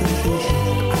aros yn rhy hir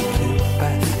am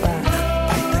rhywbeth bach,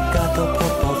 paid ag gadael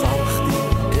pobl ddalch di'n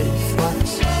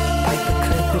eithwas, paid ag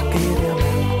credu'r geiriau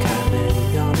mewn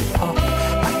caneuon pop,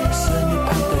 paid ag synnu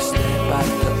pan does neb ar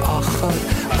dy ochr.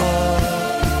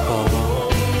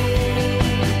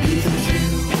 Bydd yn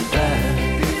rhywbeth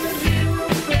i rhywun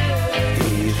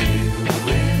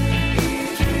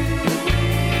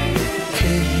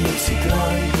cyn i ti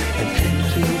droi yn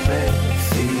unrhyw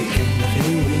beth i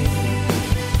unrhyw un.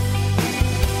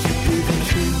 Bydd yn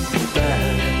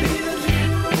rhywbeth i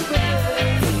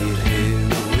rhywun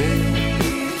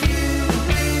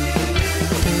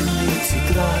cyn i ti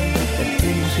droi yn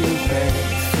unrhyw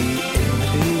beth i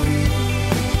unrhyw un.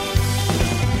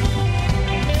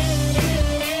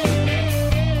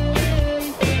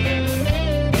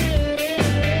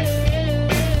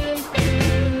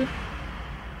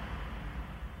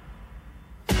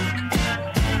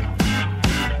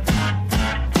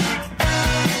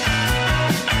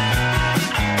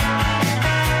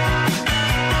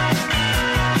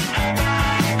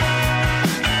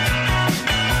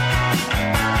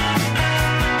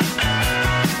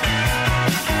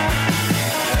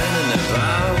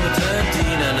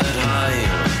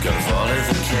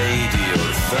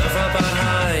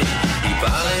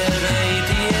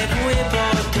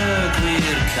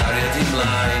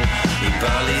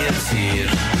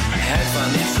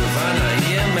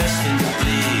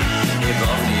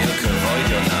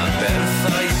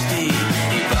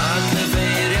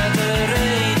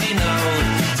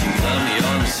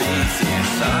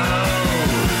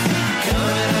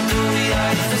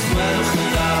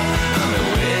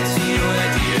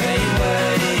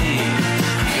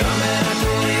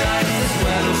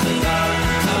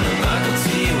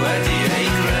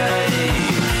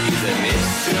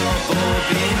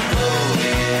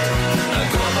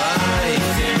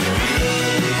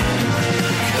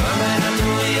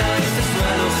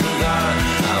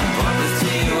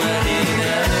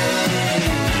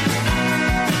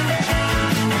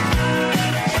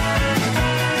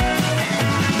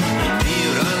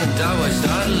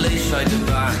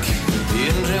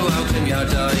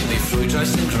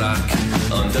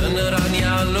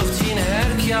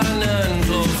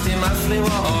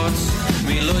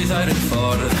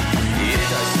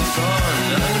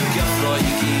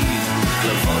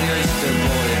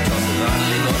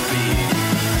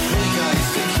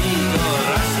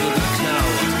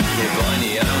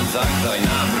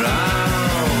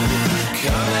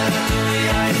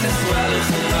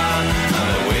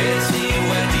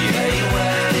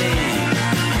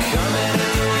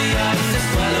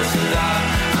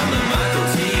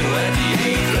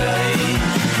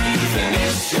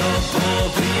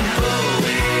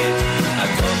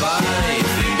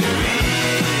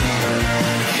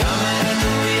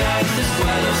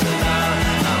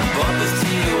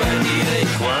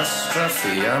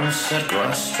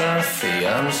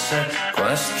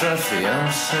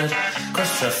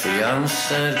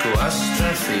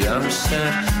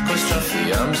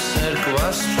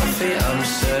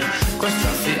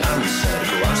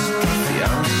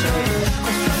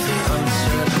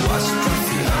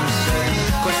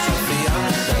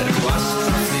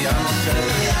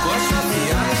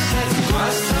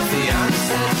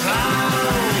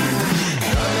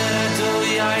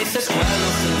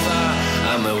 gwelwch yn dda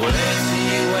am y wedi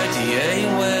wedi ei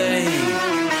wei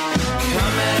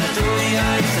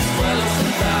Camedwyaeth ys gwelwch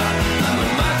yn dda am y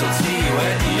madl ti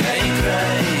wedi ei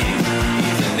greu I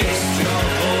ddynistio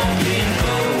bob un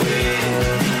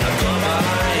bywyd a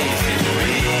gobaith yn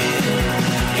wir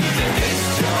I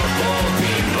ddynistio bob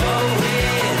un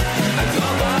bywyd a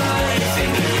gobaith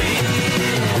yn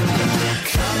wir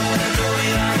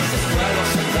Camedwyaeth ys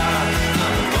gwelwch yn dda am y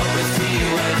bobeth ti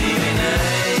wedi ei wneud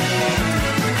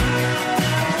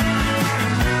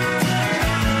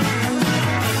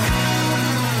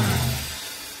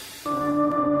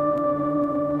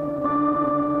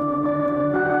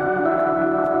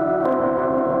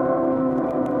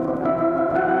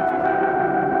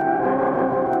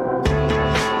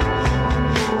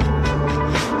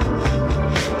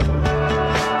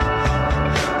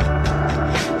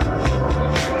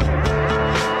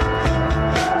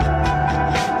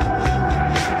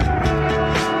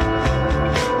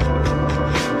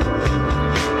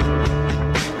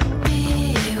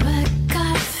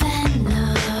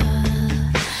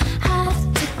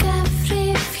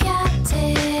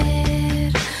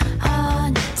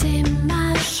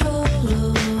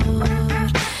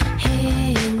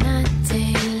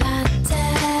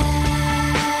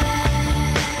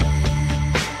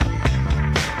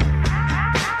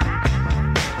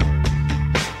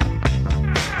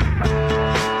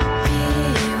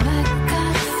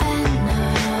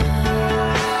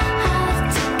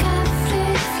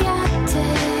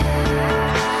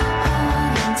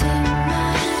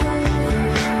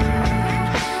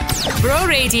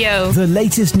The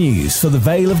latest news for the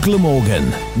Vale of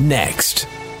Glamorgan, next.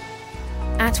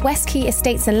 At West Key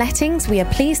Estates and Lettings, we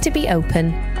are pleased to be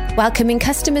open, welcoming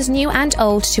customers new and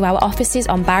old to our offices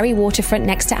on Barry Waterfront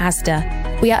next to Asda.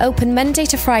 We are open Monday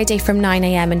to Friday from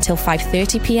 9am until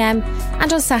 5:30pm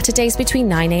and on Saturdays between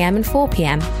 9am and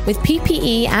 4pm, with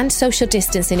PPE and social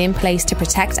distancing in place to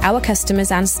protect our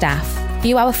customers and staff.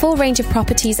 View our full range of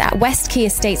properties at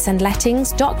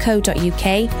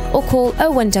westkeyestatesandlettings.co.uk or call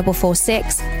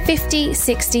 01446 50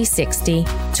 60 60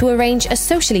 to arrange a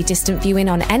socially distant viewing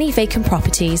on any vacant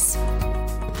properties.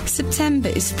 September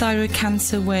is Thyroid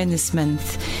Cancer Awareness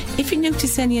Month. If you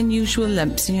notice any unusual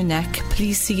lumps in your neck,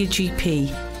 please see your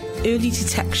GP. Early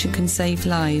detection can save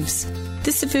lives.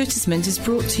 This advertisement is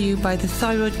brought to you by the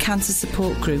Thyroid Cancer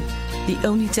Support Group, the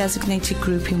only designated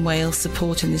group in Wales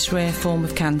supporting this rare form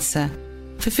of cancer.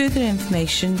 For further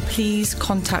information, please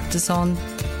contact us on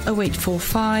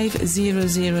 0845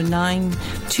 009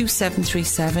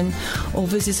 2737 or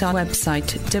visit our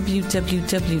website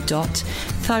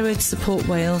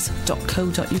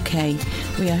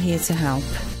www.thyroidsupportwales.co.uk. We are here to help.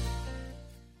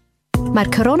 Mae'r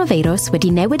coronavirus wedi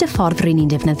newid y ffordd rydyn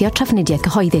ni'n defnyddio trafnidiaeth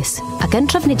cyhoeddus, ac yn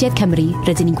Trafnidiaeth Cymru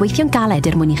rydyn ni'n gweithio'n galed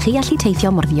mwyn I chi allu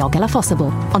teithio mor ddiogel a phosibl,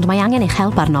 ond mae angen eich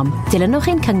help arnom. Dilynwch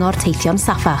ein cyngor teithio'n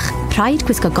saffach. Rhaid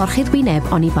gwisgo gorchudd wyneb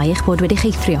oni bai eich bod wedi'ch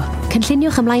eithrio.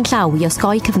 Cynlluniwch ymlaen llaw I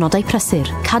osgoi cyfnodau prysur,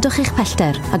 cadwch eich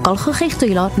pellter, a golchwch eich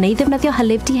dwylo neu ddefnyddio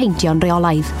hylif diheintion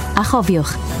reolaidd. A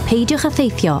chofiwch, peidiwch â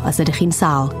theithio os ydych chi'n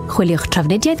sâl. Chwiliwch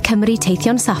Trafnidiaeth Cymru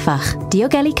teithio'n saffach.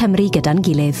 Diogelu Cymru gyda'n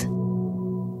gilydd.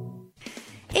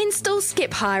 Install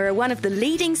Skip Hire are one of the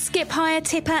leading skip hire,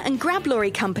 tipper and grab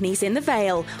lorry companies in the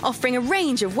Vale, offering a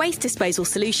range of waste disposal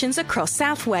solutions across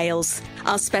South Wales.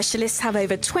 Our specialists have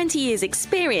over 20 years'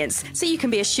 experience, so you can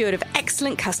be assured of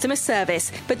excellent customer service.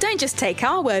 But don't just take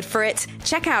our word for it.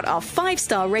 Check out our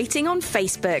 5-star rating on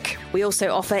Facebook. We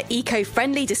also offer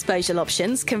eco-friendly disposal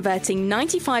options, converting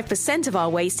 95% of our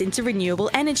waste into renewable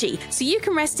energy, so you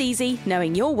can rest easy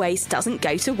knowing your waste doesn't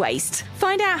go to waste.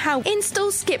 Find out how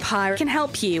Install Skip Hire can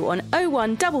help you on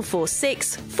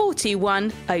 01446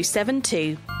 421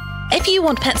 072. If you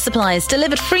want pet supplies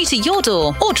delivered free to your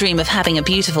door or dream of having a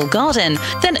beautiful garden,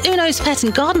 then Uno's Pet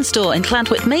and Garden Store in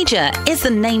Llantwit Major is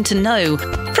the name to know.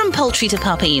 From poultry to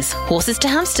puppies, horses to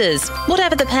hamsters,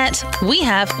 whatever the pet, we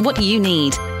have what you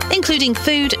need, including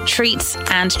food, treats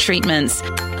and treatments.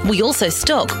 We also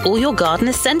stock all your garden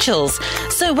essentials.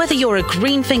 So whether you're a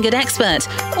green-fingered expert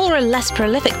or a less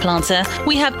prolific planter,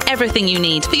 we have everything you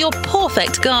need for your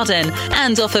perfect garden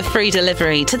and offer free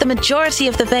delivery to the majority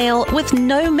of the Vale with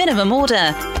no minimum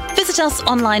order. Visit us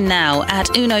online now at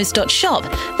unos.shop.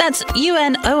 That's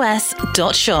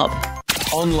unos.shop.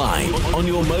 Online, on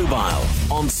your mobile,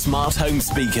 on smart home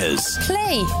speakers.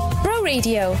 Play Bro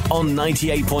Radio On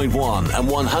 98.1 and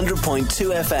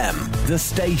 100.2 FM. The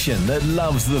station that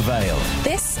loves the Vale.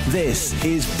 This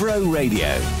is Bro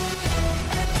Radio.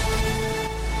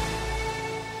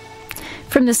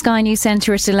 From the Sky News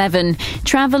Centre at 11,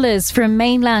 travellers from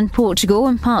mainland Portugal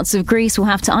and parts of Greece will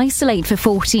have to isolate for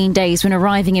 14 days when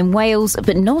arriving in Wales,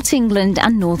 but not England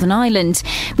and Northern Ireland.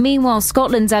 Meanwhile,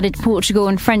 Scotland's added Portugal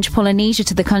and French Polynesia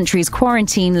to the country's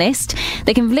quarantine list.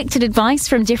 The conflicted advice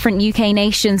from different UK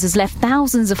nations has left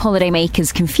thousands of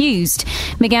holidaymakers confused.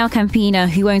 Miguel Campina,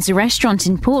 who owns a restaurant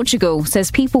in Portugal,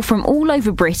 says people from all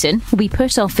over Britain will be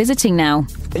put off visiting now.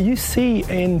 You see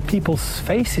in people's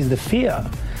faces the fear.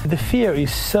 The fear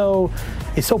is so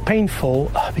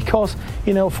painful because,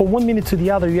 from 1 minute to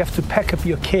the other, you have to pack up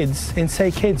your kids and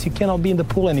say, kids, you cannot be in the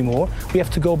pool anymore. We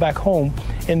have to go back home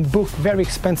and book very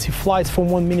expensive flights from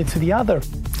 1 minute to the other.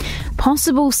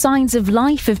 Possible signs of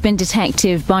life have been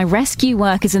detected by rescue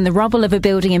workers in the rubble of a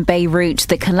building in Beirut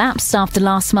that collapsed after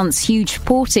last month's huge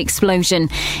port explosion.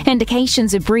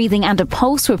 Indications of breathing and a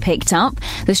pulse were picked up.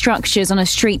 The structure's on a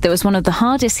street that was one of the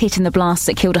hardest hit in the blast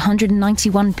that killed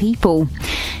 191 people.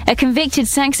 A convicted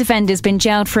sex offender has been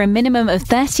jailed for a minimum of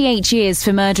 38 years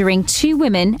for murdering 2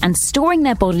 women and storing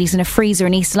their bodies in a freezer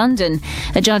in East London.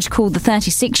 A judge called the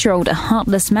 36-year-old a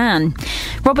heartless man.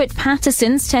 Robert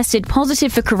Patterson's tested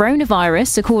positive for coronavirus,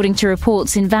 according to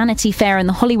reports in Vanity Fair and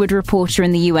The Hollywood Reporter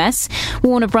in the US.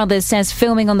 Warner Brothers says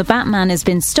filming on the Batman has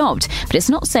been stopped, but it's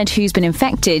not said who's been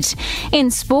infected. In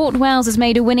sport, Wales has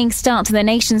made a winning start to their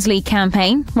Nations League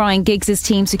campaign. Ryan Giggs'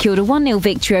 team secured a 1-0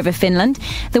 victory over Finland.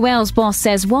 The Wales boss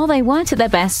says while they weren't at their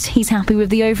best, he's happy with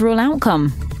the overall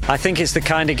outcome. I think it's the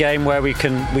kind of game where we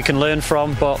can learn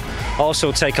from, but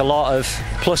also take a lot of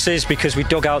pluses because we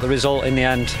dug out the result in the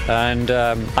end. And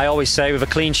I always say with a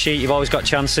clean sheet, you've always got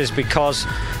chances because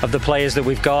of the players that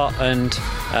we've got. And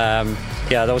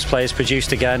those players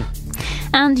produced again.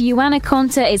 And Joanna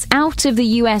Konta is out of the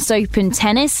US Open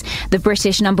tennis. The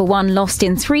British number 1 lost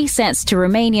in 3 sets to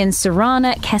Romanian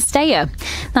Sorana Castella.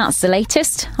 That's the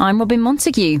latest. I'm Robin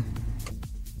Montague.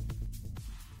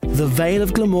 The Vale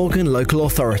of Glamorgan Local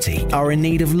Authority are in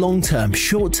need of long-term,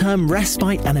 short-term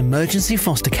respite and emergency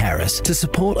foster carers to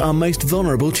support our most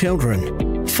vulnerable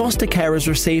children. Foster carers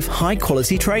receive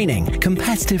high-quality training,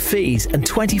 competitive fees and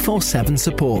 24/7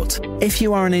 support. If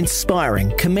you are an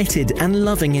inspiring, committed and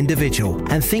loving individual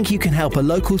and think you can help a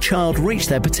local child reach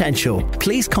their potential,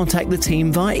 please contact the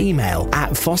team via email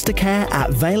at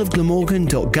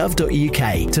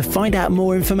fostercare@valeofglamorgan.gov.uk to find out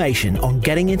more information on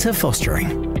getting into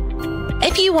fostering.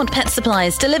 If you want pet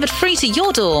supplies delivered free to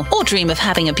your door or dream of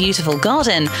having a beautiful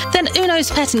garden, then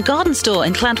Uno's Pet and Garden Store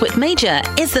in Llantwit Major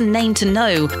is the name to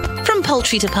know. From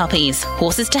poultry to puppies,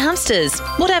 horses to hamsters,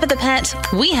 whatever the pet,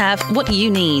 we have what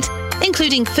you need,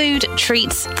 including food,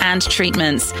 treats and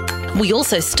treatments. We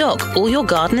also stock all your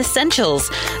garden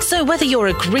essentials. So whether you're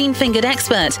a green-fingered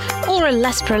expert or a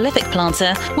less prolific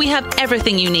planter, we have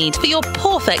everything you need for your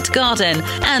perfect garden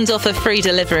and offer free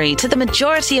delivery to the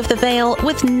majority of the Vale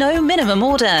with no minimum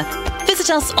order. Visit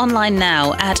us online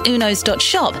now at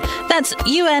unos.shop. That's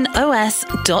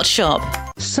unos.shop.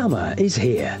 Summer is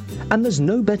here, and there's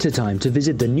no better time to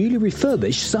visit the newly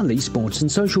refurbished Sunley Sports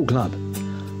and Social Club.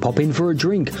 Pop in for a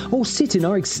drink or sit in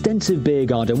our extensive beer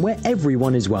garden where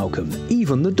everyone is welcome,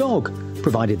 even the dog,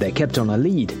 provided they're kept on a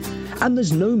lead, and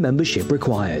there's no membership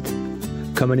required.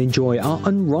 Come and enjoy our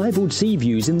unrivaled sea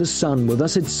views in the sun with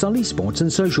us at Sunley Sports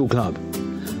and Social Club.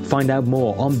 Find out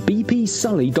more on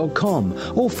bpsully.com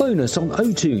or phone us on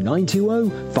 02920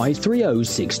 530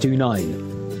 629.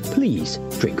 Please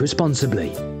drink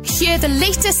responsibly. Hear the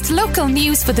latest local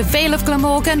news for the Vale of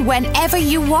Glamorgan whenever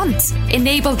you want.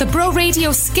 Enable the Bro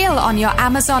Radio skill on your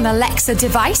Amazon Alexa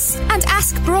device and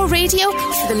ask Bro Radio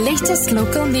for the latest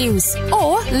local news.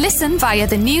 Or listen via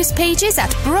the news pages at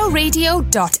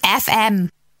broradio.fm.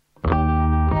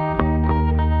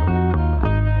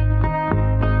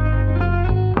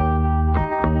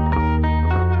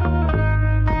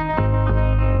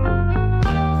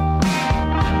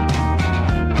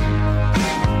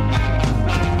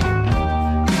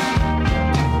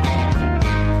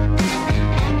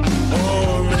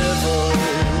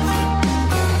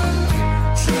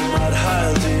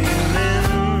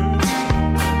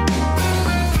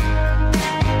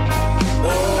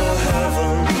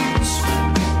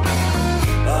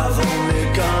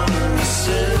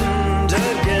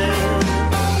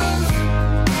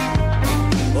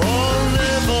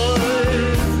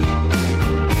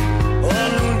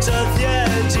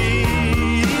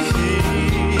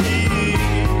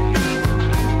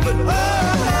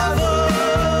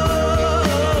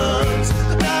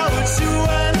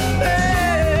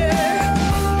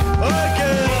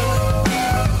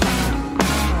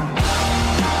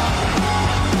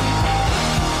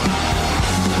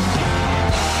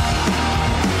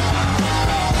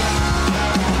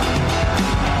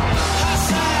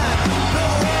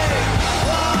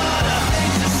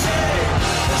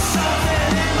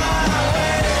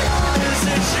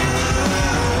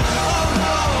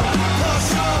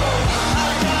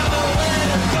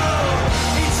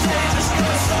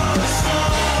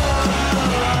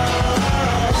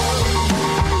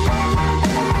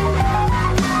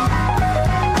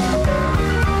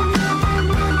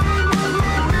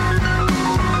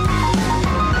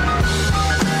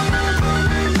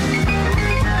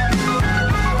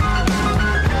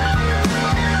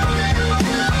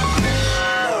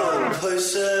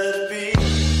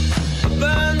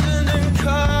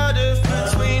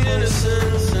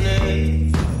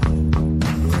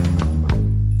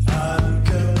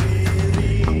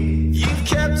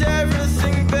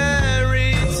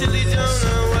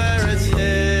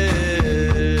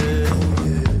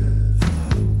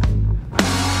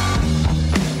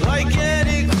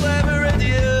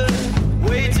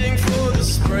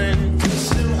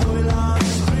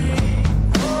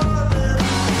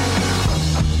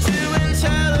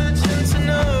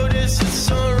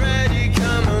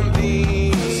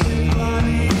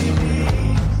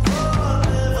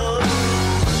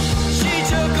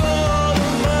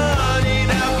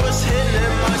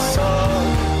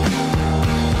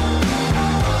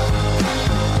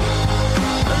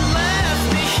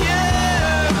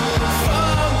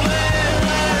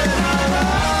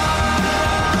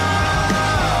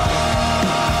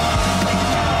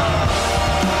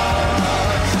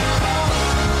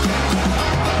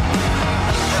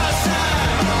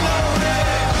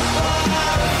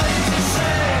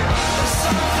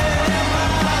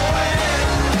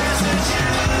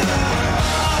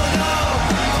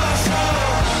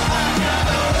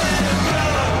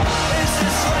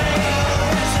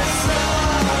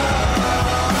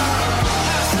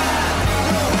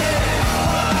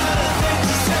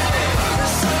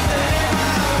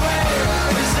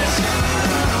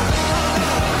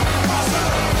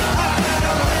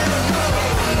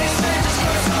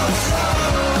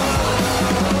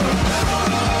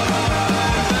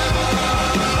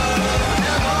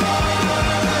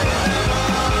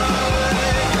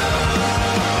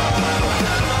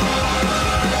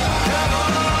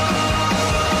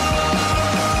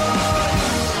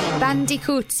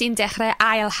 Bandicoot sy'n dechrau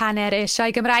ail hanner y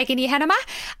sioe Gymraeg i ni heno yma.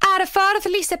 Ar y ffordd,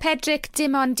 Lisa Pedrick,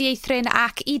 Dimon Dieithrin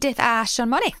ac Edith a Sean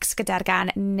Monix gyda'r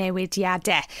gan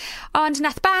newidiadau. Ond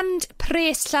nath band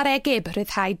Pres Llaregib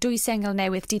ryddhau 2 sengl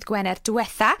newydd dydd Gwener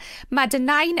diwetha. Mae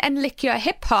Dynain yn licio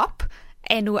hip-hop,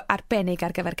 enw arbennig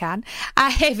ar gyfer can, a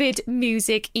hefyd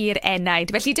Music i'r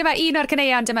Enaid. Felly dyma un o'r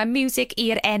caneuon, dyma Music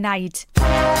i'r Enaid.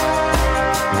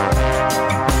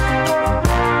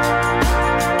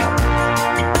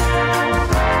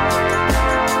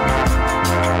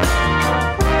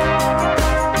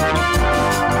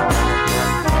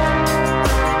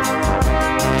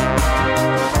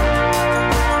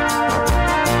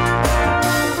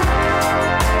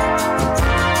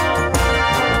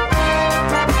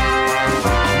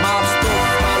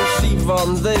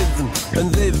 Yn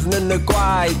ddyfn yn y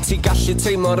gwaed, ti gallu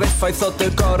teimlo'r effaith o dy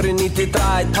gorin i dy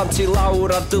draed pan ti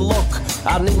lawr ar dy lwc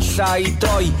a nunlla i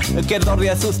droi y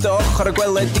gerddoriaeth wrth dy ochr y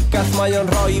gweledigaeth mae o'n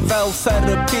rhoi fel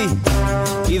therapi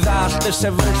i ddallt y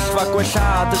sefyllfa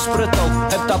gwellad ysbrydol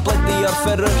heb dabledu o'r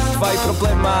fferyllfa i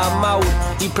broblema mawr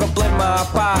i broblema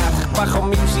bach o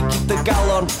music i dy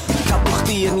galon cadw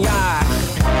chdi yn iach.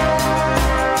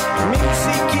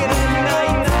 Music i'r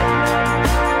Enaid,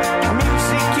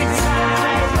 music i'r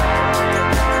Taid,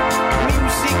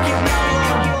 music i'r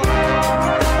galon,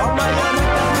 o mae o'n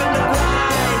rydaf yn y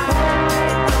gwaed,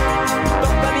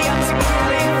 dod ni at y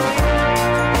gilydd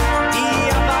i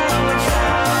afal am y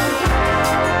llaw,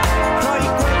 rhoi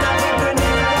gwynaf i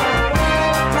grenada,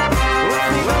 wrth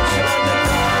ni gosio yn y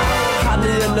ddau.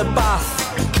 Canu yn y bath,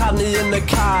 canu yn y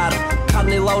car,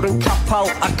 canu lawr yn capal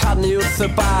a canu wrth y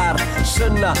bar.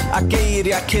 Syna a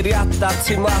geiria, curiada,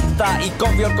 teimlada i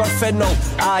gofio'r gorffennol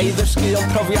a i ddysgu o'n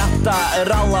profiada.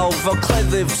 Yr alaw fel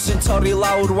cleddyf sy'n torri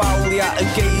lawr walia, y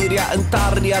geiria yn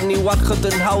daria ni warchod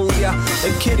yn hawlia, y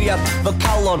curiad fel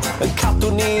calon yn cadw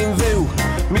ni'n fyw.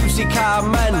 Music a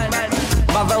men,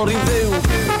 ma fel rhyw ddiw.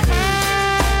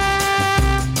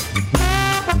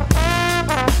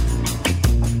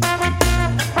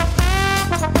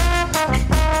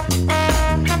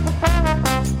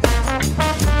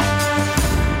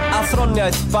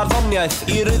 Athroniaeth, barddoniaeth,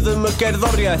 i rythm y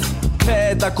gerddoriaeth,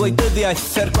 cred a gwleidyddiaeth,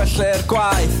 gwelle'r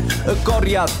gwaith, y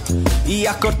goriad, i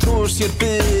agor trws i'r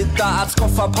byd, a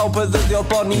atgoffa pawb y ddyddiol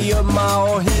bo' ni yma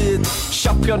o hyd.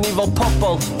 Siapio ni fel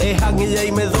pobol, ehangu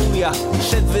ei meddylia,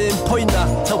 lleddfu'n poena,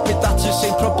 helpu datrys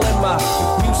ein problema.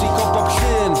 Music o bob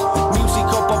llun, music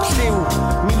o bob lliw,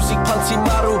 music pan ti'n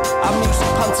marw, a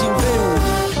music pan ti'n fyw.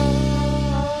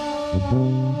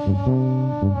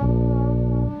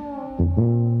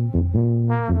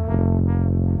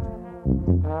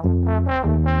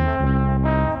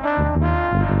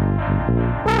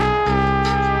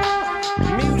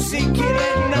 Music i'r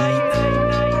Enaid,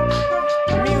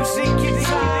 music i'r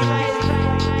Taid,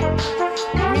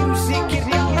 music i'r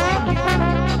galon,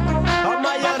 o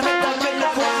mae o'n rhedeg yn y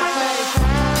gwaed.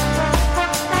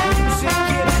 Music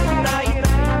i'r Enaid,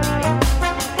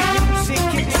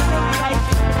 music i'r Taid,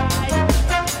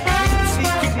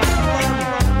 music i'r galon,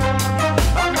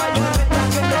 o mae o'n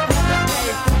rhedeg yn y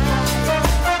gwaed.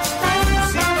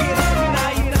 Music i'r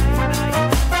Enaid,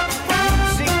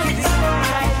 music i'r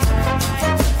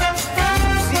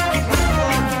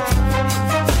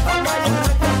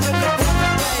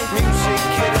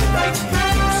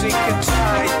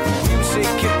Taid,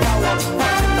 music i'r galon,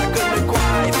 rhedeg yn y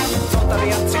gwaed. Dod ni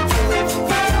at y gilydd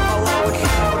i afal lawr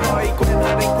llaw, rhoi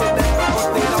gwynaf ein gwyneba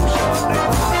wrth ni ddawsio yn y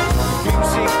glaw.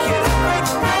 Music i'r Enaid,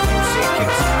 music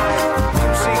i'r Taid,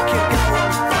 music i'r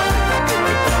galon, rhedeg yn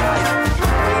y gwaed.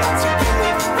 Dod ni at y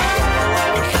gilydd i afal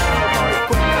lawr llaw, rhoi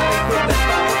gwynaf ein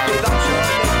gwyneba wrth ni ddawsio yn y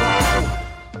glaw.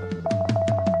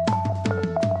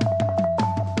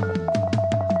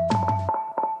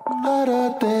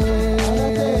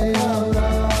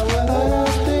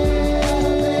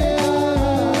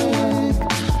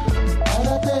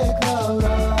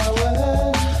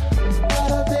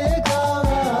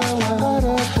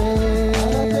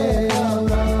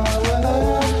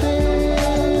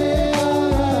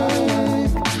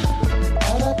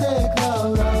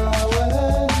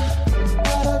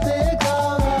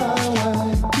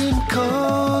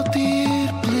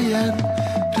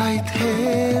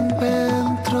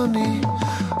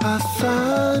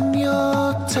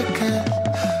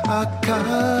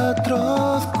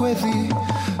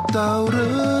 Dawr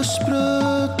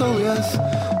ysbrydoliaeth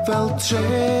fel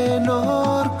tren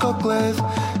o'r gogledd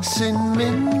sy'n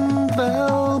mynd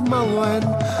fel malwen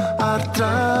ar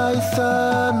draeth y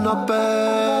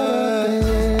nobel.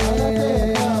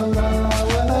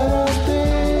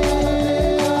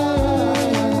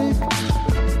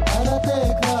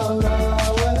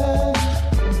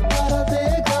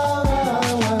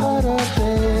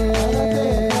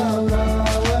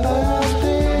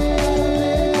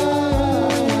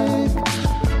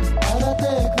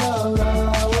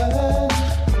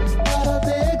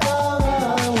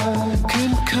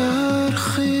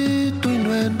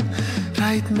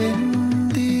 Rhaid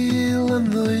mynd I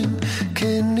landdwyn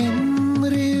cyn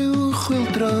unrhyw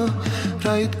chwildro.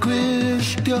 Rhaid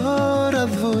gwylltio'r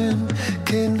addfwyn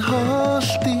cyn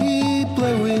hollti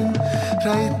blewyn.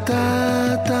 Rhaid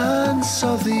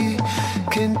dadansoddi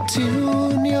cyn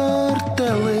tiwnio'r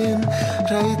delyn.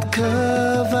 Rhaid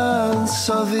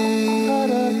cyfansoddi.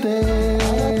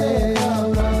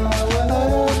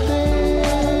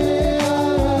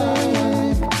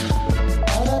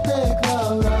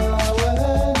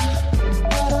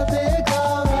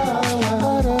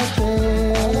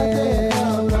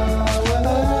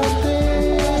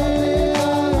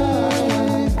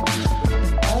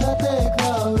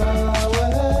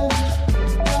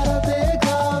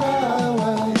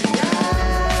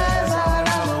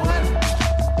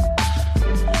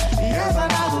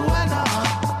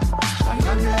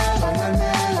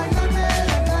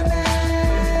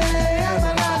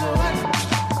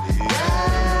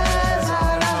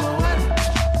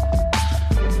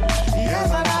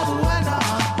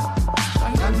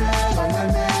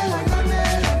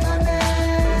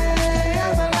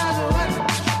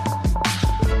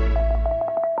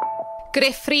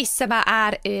 Griff Rhys yma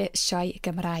ar y sioe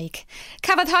Gymraeg.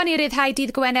 Cafodd hon I ryddhau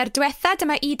dydd Gwener diwetha,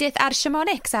 dyma Edith a'r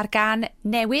Shamonics ar gan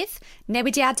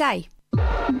newidiadau.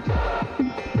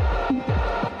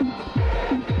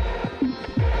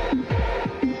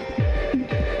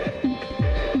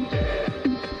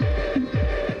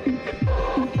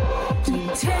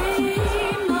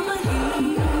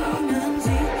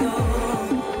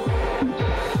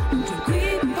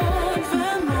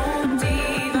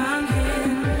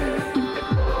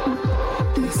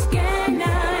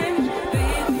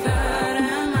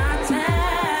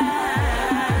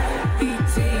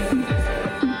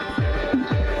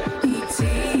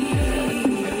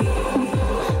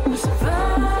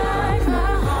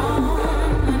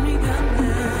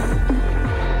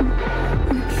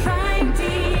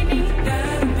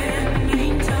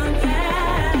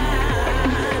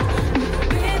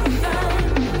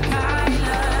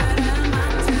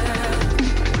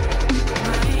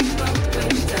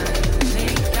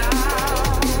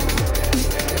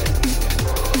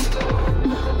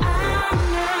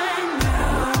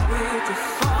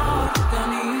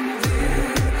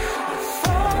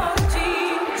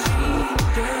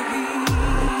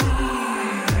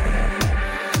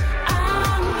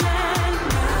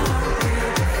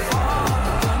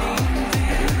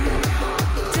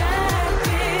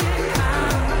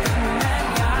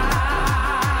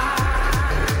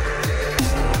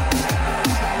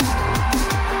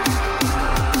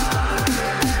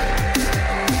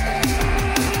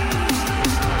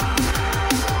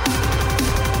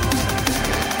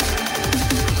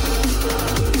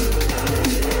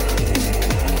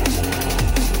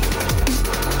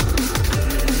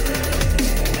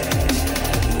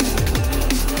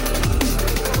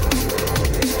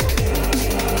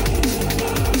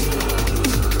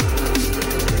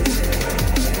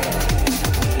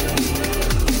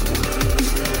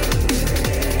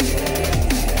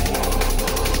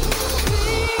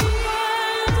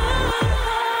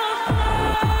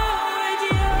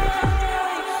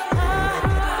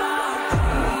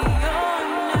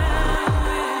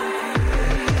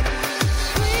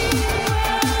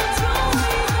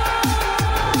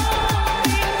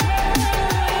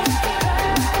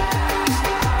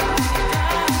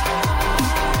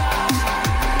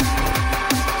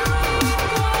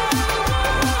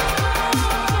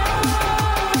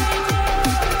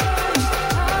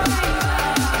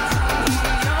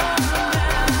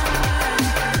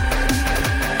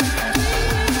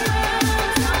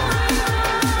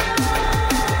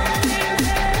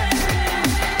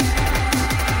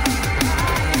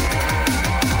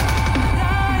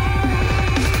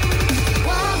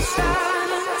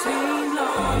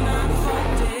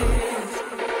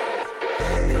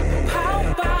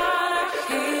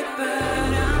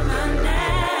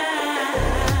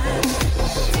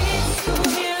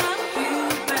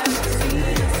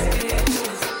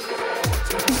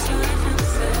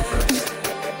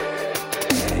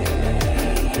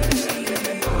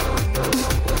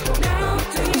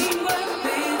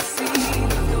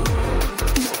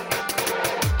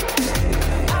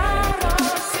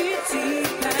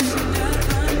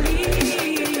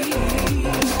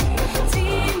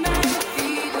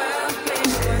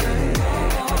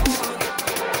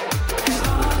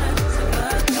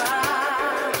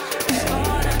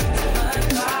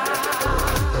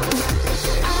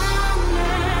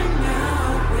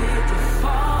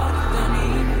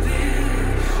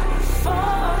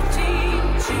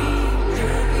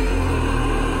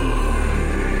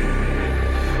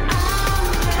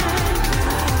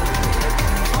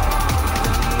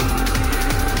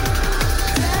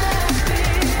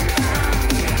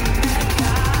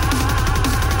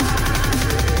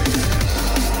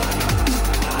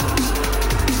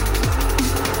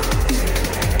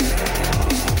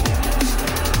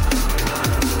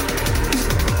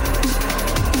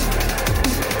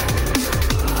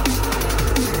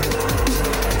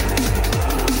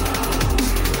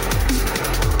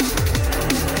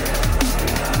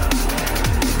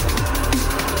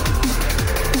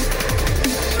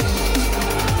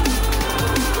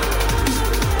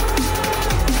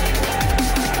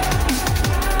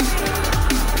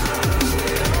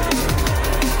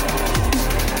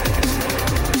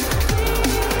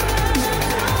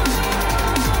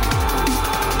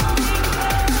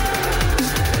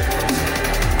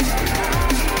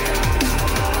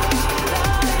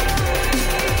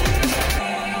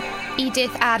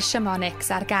 Gwaith ar Shamonics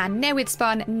ar gan newid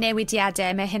sbon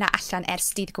newidiadau, mae hynna allan ers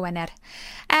dydd Gwener.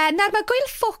 Nawr mae Gwyl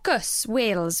Ffocws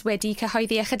Wales wedi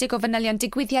cyhoeddi ychydig o fanylion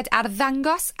digwyddiad ar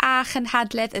ddangos a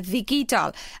chynhadledd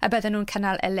ddigidol y bydden nhw'n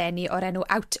cynnal eleni o'r enw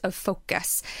Out of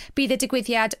Focus. Bydd y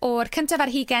digwyddiad o'r 1af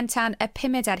ar hugen tan y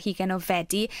 5ed ar hugen o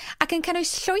Fedi ac yn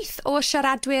cynnwys llwyth o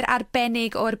siaradwyr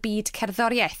arbennig o'r byd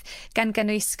cerddoriaeth, gan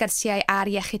gynnwys sgyrsiau ar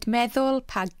iechyd meddwl,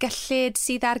 pa gyllid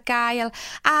sydd ar gael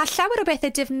a llawer o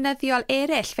bethau defnyddiol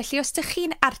eraill. Felly os ydych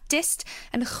chi'n artist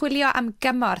yn chwilio am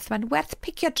gymorth, mae'n werth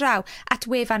picio draw at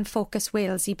wefan Focus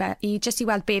Wales i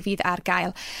weld be fydd ar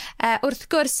gael. Wrth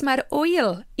gwrs, mae'r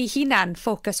wyl i hunan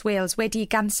Focus Wales wedi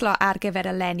ganslo ar gyfer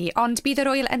eleni, ond bydd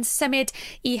yr wyl yn symud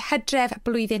i Hydref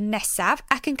blwyddyn nesaf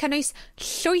ac yn cynnwys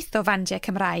llwyth o fandiau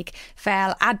Cymraeg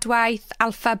fel Adwaith,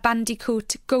 Alpha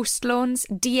Bandicoot, Ghost Loans,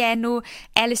 Dienw,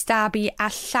 Elis Derby a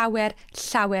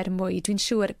llawer mwy. Dwi'n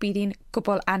siŵr bydd hi'n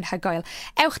gwbl anhygoel.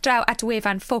 Ewch draw at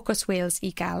wefan Focus Wales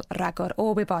i gael ragor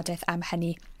o wybodaeth am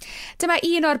hynny. Dyma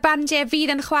un o'r bandiau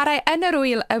fydd yn chwarae yn yr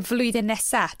wyl y flwyddyn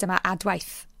nesaf. Dyma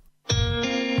Adwaith.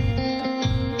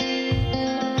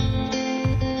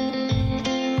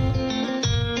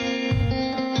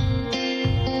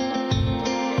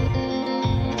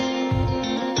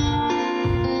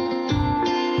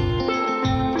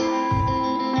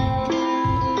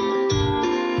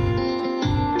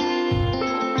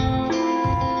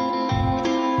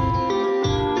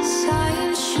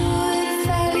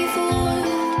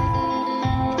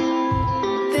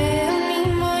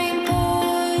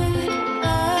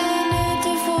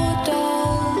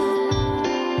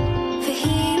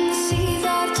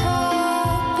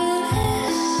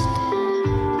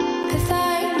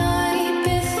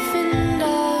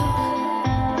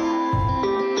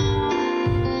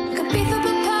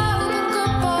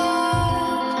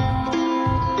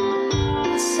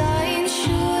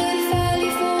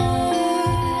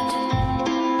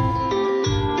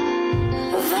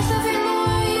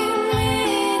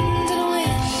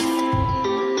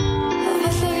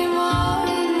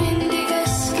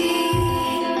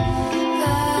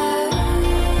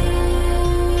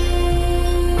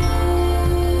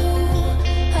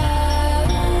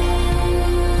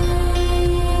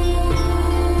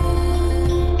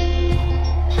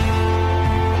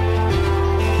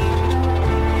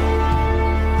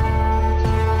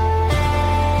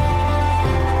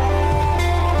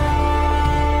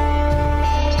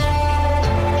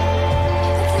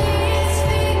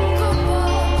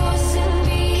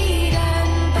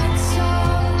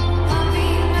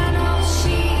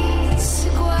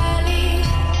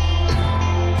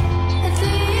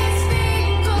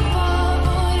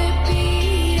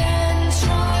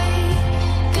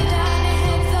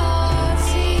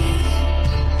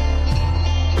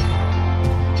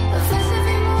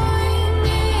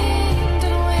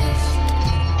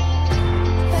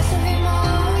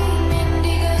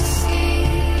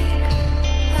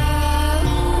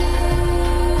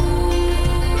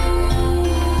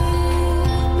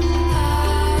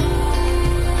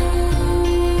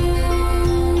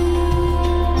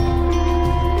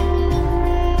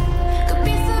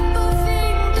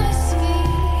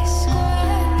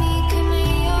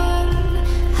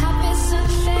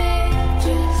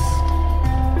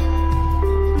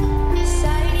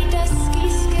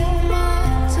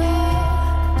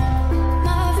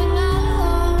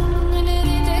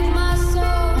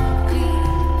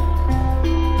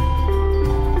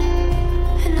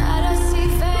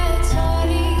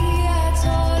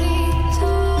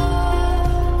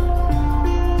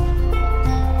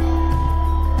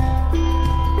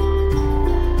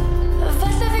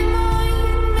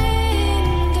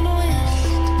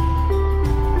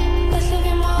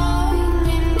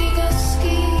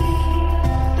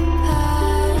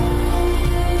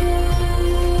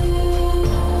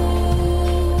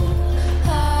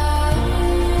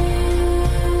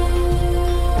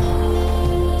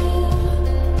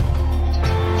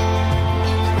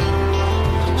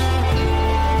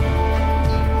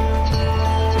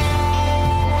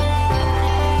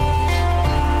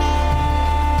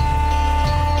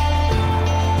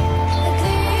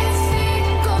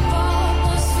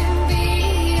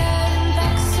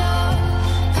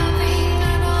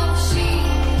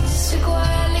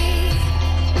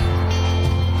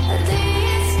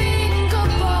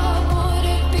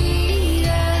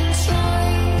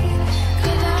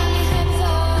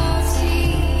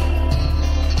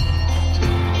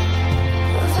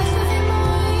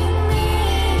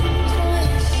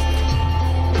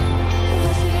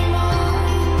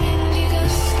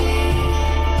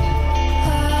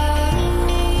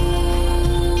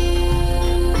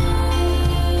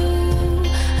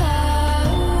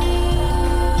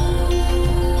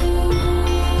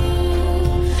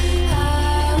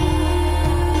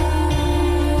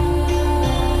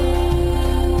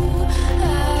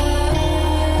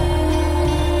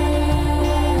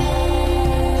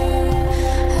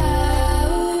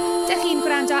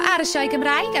 Sioe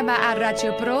Gymraeg yma ar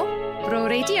Radio Bro, Bro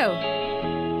Radio.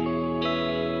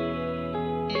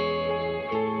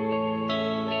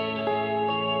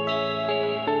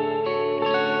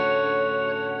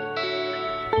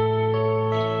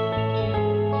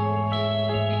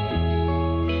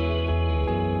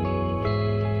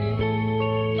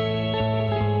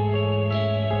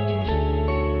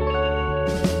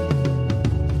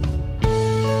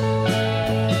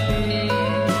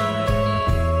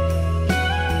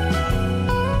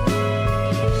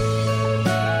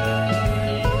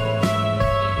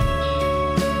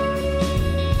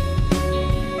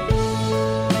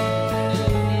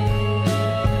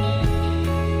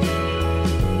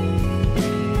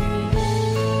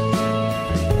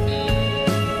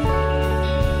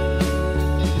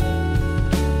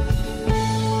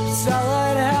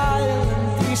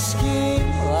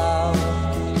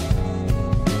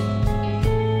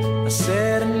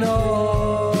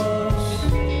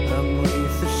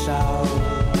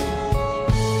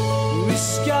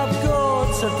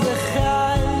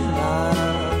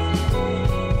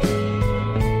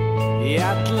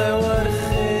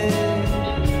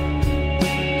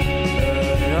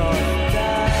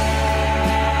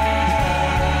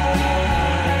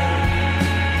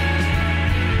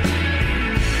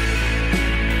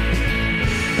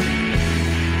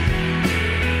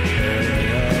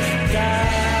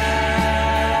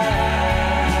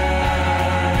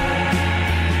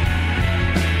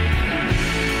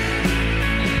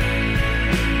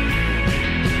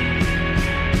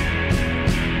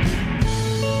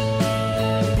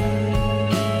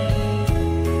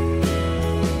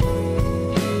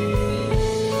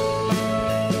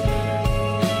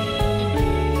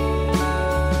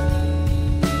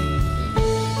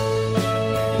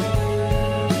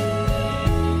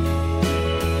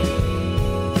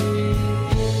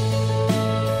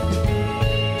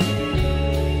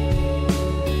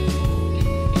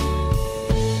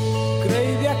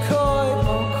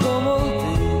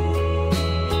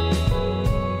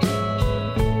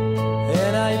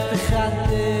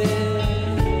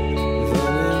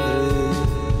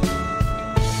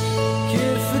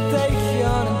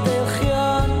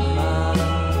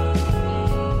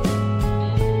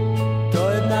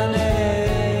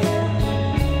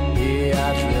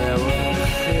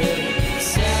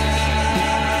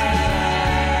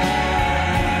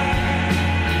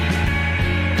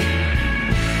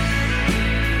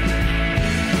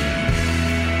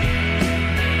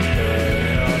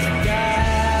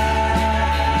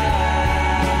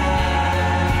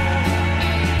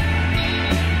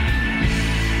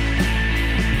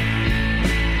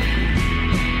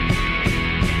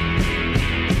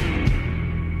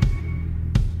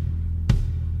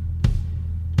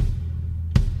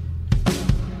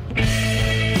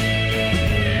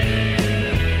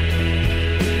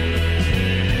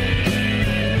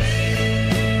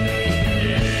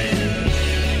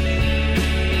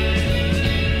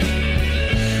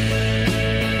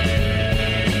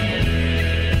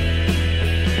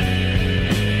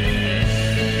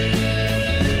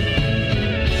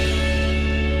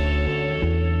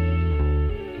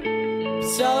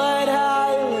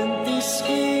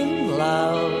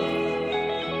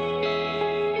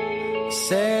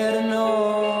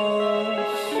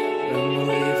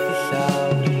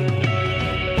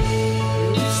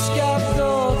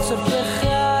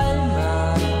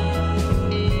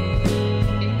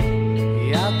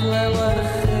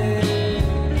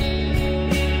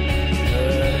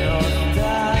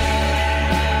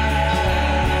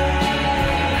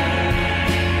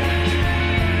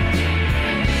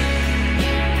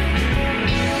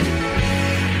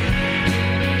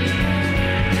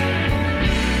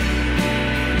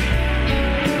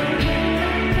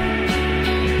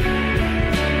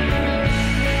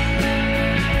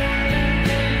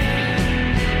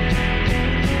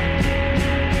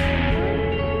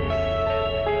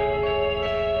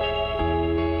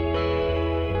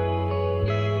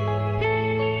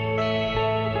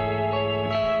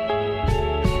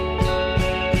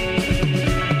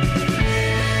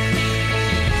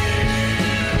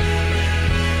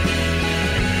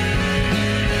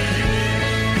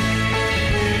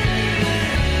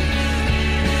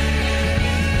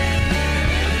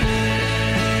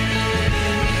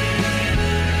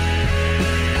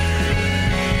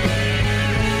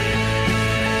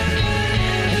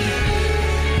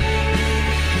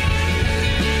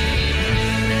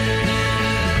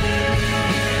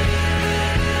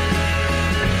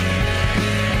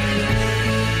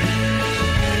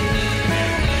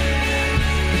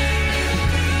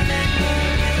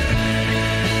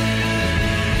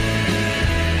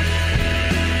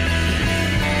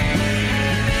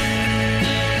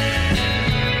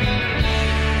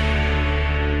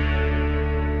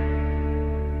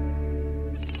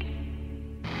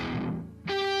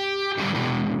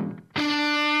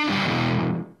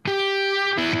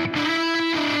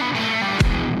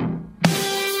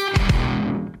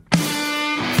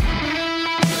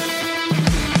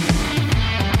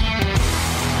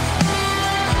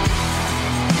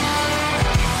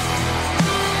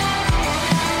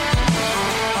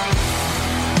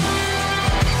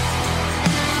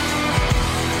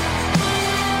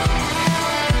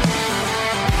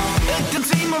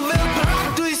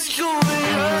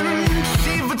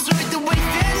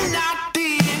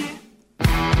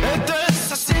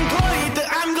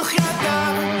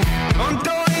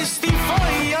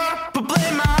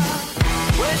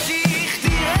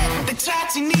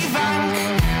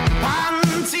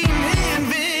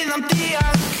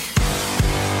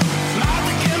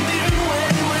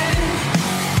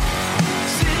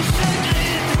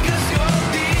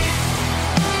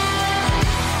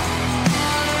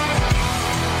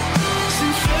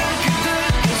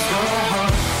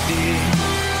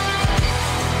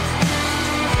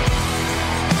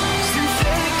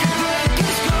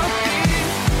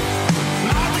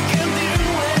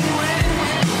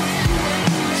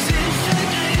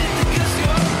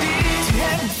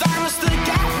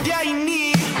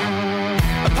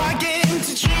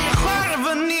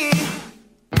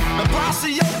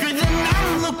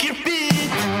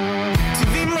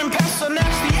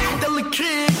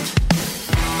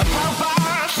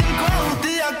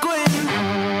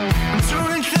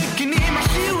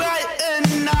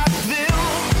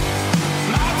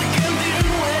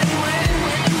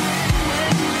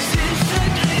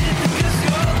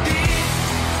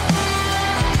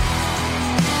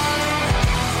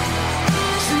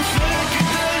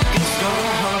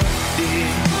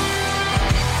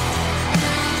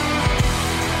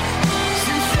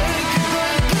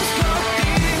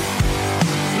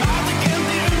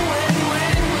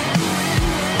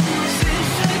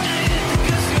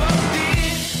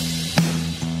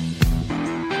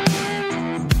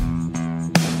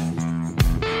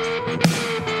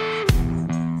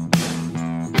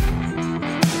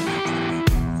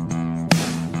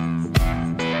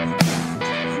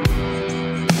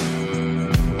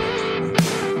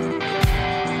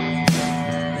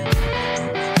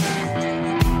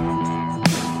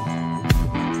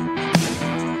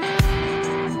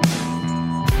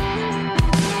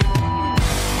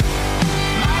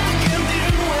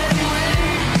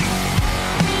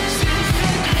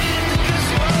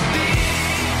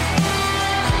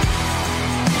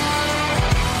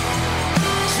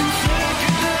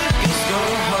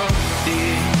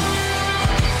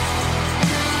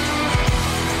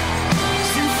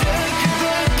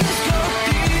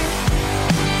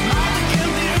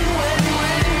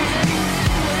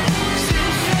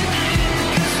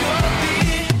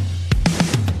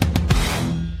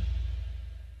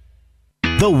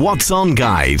 The What's On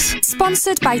Guide.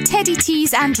 Sponsored by Teddy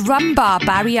Teas and Rum Bar,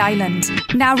 Barry Island.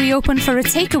 Now reopened for a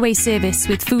takeaway service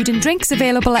with food and drinks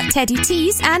available at Teddy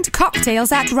Teas and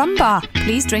cocktails at Rum Bar.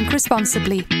 Please drink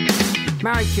responsibly.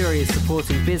 Marie Curie is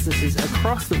supporting businesses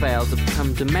across the Vale to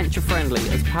become dementia-friendly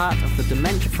as part of the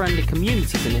Dementia-Friendly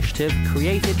Communities Initiative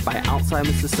created by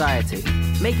Alzheimer's Society.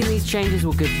 Making these changes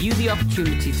will give you the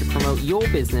opportunity to promote your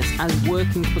business as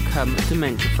working to become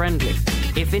dementia-friendly.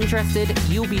 If interested,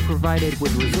 you'll be provided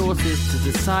with resources to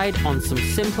decide on some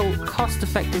simple,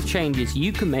 cost-effective changes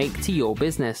you can make to your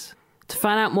business. To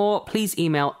find out more, please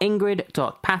email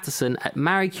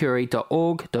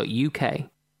ingrid.patterson@mariecurie.org.uk.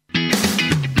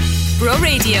 Bro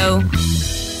Radio.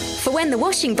 For when the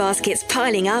washing basket's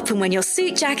piling up and when your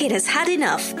suit jacket has had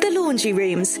enough, the laundry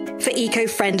rooms. For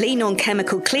eco-friendly,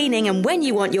 non-chemical cleaning and when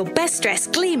you want your best dress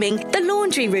gleaming, the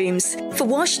laundry rooms. For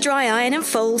wash, dry, iron and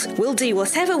fold, we'll do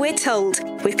whatever we're told.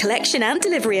 With collection and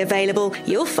delivery available,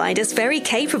 you'll find us very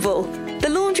capable. The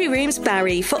Laundry Rooms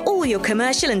Barry for all your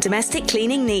commercial and domestic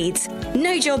cleaning needs.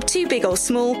 No job too big or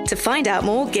small. To find out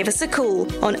more, give us a call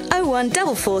on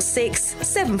 01446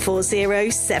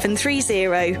 740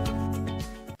 730.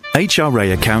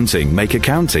 HRA Accounting make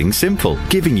accounting simple,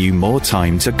 giving you more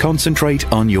time to concentrate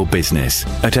on your business.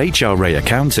 At HRA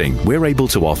Accounting, we're able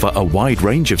to offer a wide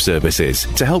range of services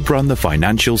to help run the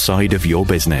financial side of your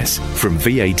business, from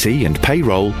VAT and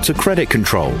payroll to credit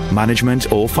control,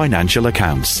 management or financial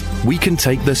accounts. We can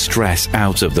take the stress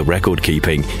out of the record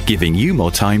keeping, giving you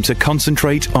more time to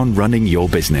concentrate on running your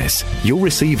business. You'll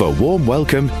receive a warm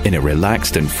welcome in a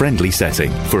relaxed and friendly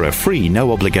setting. For a free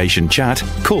no obligation chat,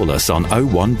 call us on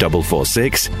 01446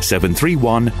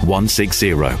 731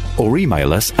 160 or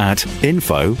email us at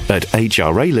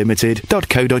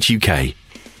info@hralimited.co.uk.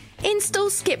 Install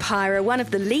Skip Hire are one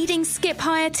of the leading skip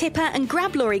hire, tipper and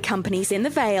grab lorry companies in the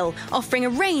Vale, offering a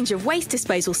range of waste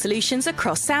disposal solutions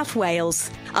across South Wales.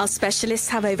 Our specialists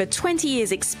have over 20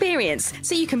 years' experience,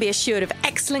 so you can be assured of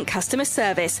excellent customer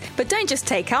service. But don't just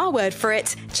take our word for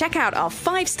it. Check out our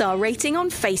 5-star rating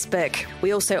on Facebook.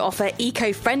 We also offer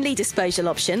eco-friendly disposal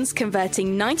options,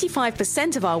 converting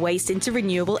 95% of our waste into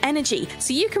renewable energy,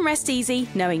 so you can rest easy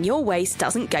knowing your waste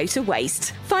doesn't go to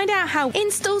waste. Find out how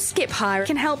Install Skip Hire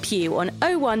can help you on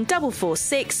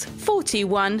 01446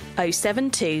 421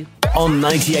 072. On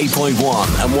 98.1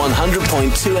 and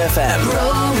 100.2 FM.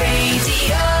 Bro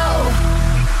Radio.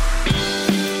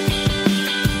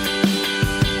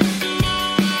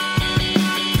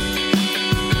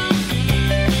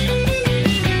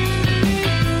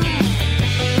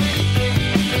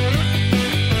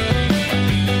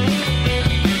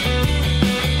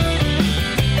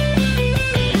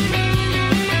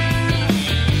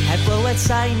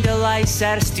 Sain dy lais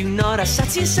ers diwrnod a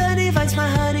sat i'n syni faint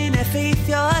mae hynny'n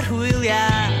effeithio ar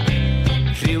hwyliau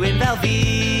rhywun fel fi.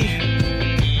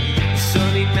 So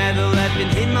ni'n meddwl erbyn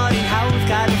hyn mor i'n hawdd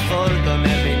gael y ffwrdd ond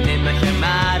erbyn hyn mae lle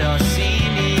maros i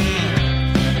ni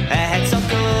eto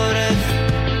gwrdd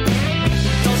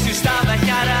dos i'w stafell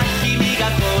arall i mi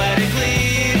gael clywed y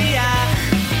gliriau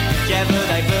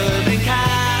gefyddau fyddyn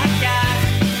cacach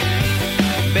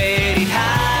ber i'n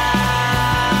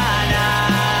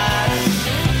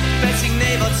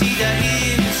ti dy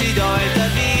hun sydd oedd y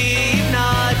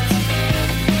ddifnod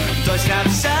does na'm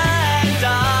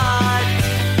syndod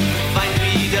faint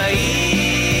dwi dy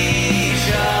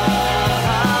isio.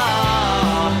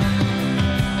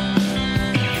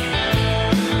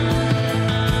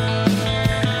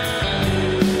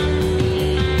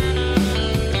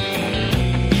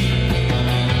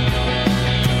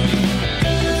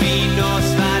 Fi nos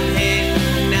fan hyn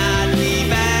na ni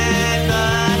fedd y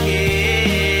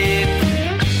hyn.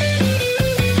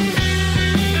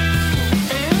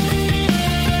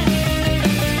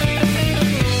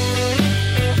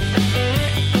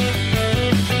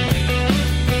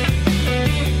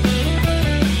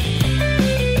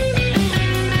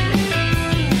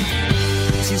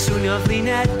 Swnio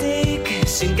flinedig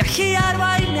sy'n gallu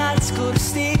arwain at sgwrs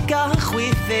digon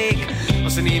chwythig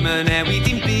os o'n i'm yn newid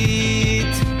dim byd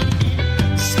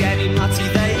sgen i'm lot i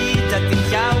ddeud a dim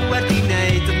llawer di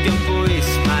wneud ond diolch bwys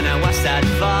ma' na wastad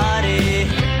fori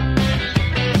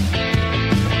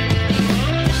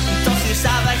dos i'r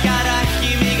stafell arall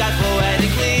i mi gael clywed y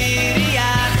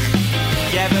gliriach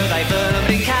gefyddai fy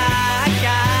mryn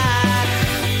cacach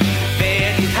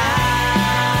beth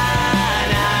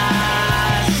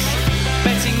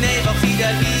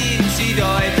i'r hun sydd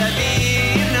oedd y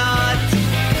ddifnod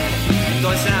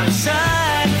does na'm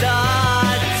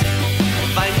syndod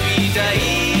faint dwi dy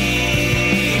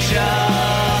isio.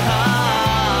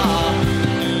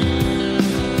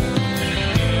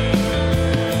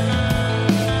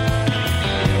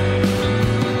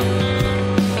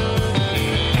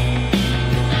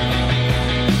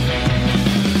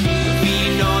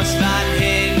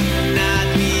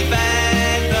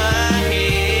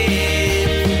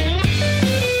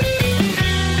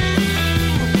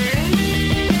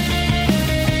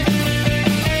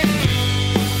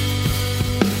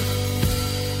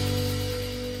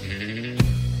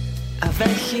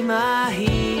 mae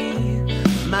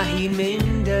hi'n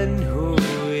mynd yn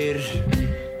hwyr.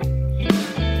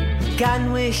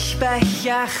 Gan wyll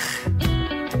bellach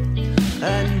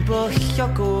yn bwll o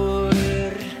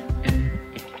gwyr.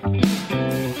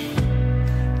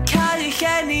 Cael ei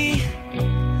llenni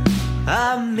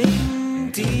a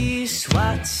mynd i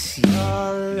swatio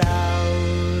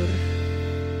lawr.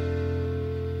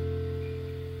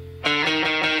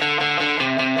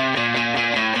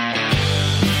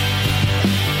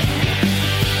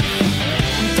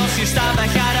 Dos i'r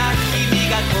stafell arall i ni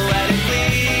gael clywed yn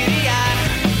gliriach,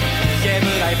 lle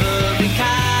byddai fyddwn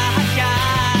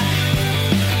callach.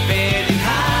 Be di'n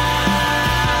hanes?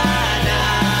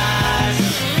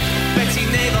 Be ti'n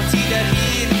neud fel ti dy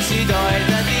hun sydd oedd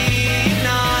y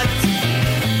ddiwrnod?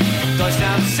 Does na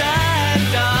amser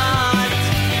dod,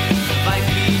 faint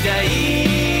byd e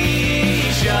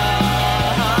isio.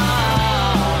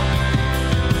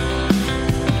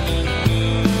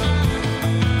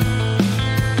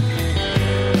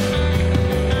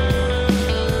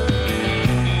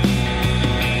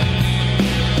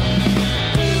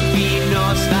 Fi'n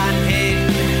nos fan hyn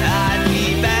a ni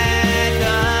beth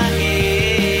o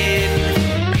hyn.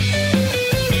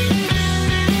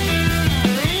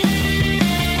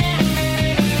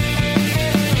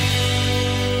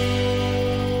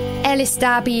 Elis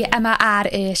Darby yma ar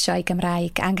y sioe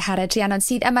Gymraeg. Angharad Rhiannon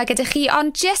sydd yma gyda chi,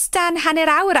 ond just dan hanner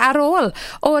awr ar ôl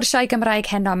o'r sioe Gymraeg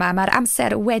heno yma. Mae'r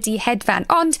amser wedi hedfan,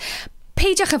 ond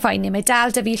peidiwch y foeni, mae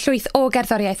dal dy fi llwyth o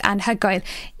gerddoriaeth anhygoel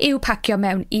i'w pacio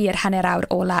mewn i'r hanner awr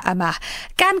ola yma.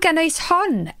 Gan gynnwys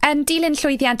hon, yn dilyn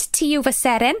llwyddiant Tiw fy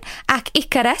Seren ac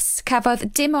Icarus, cafodd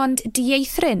dim ond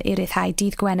dieithrin i ryddhau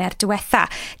dydd Gwener diwetha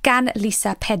gan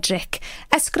Lisa Pedrick.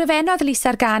 Ysgrifennodd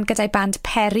Lisa'r gân gyda'i band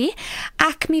Perry,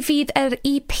 ac mi fydd yr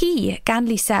EP gan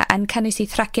Lisa yn cynnwys ei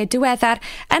thraciau diweddar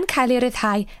yn cael ei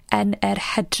ryddhau yn yr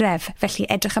Hydref. Felly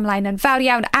edrych ymlaen yn fawr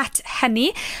iawn at hynny.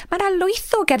 Mae yna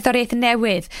lwyth o gerddoriaeth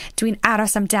newydd dwi'n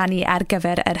aros amdani ar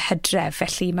gyfer yr Hydref,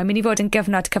 felly mae'n mynd i fod yn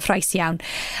gyfnod cyffrous iawn.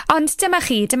 Ond dyma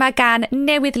chi, dyma gan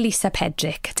newydd Lisa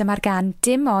Pedrick, dyma'r gan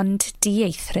Dim Ond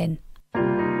Dieithrin.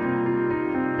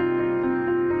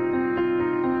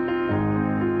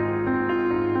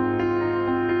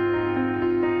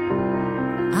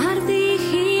 Ar ddi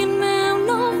hun mewn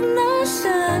ofnas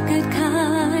llygad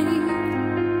cae,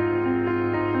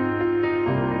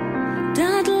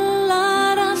 dadl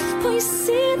arall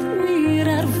pwysig wir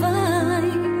ar fai.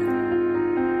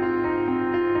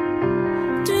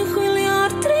 Dwi'n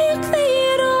chwilio'r drych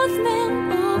ddirodd mewn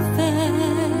ofer,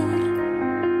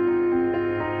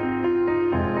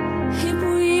 heb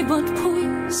wybod pwy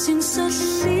sy'n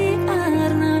syllu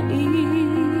arna i.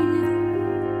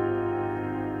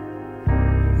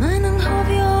 Mae'n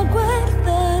anghofio gwerth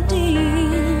y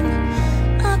dyn,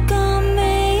 ac am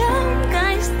ei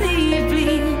amgais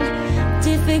ddiflin,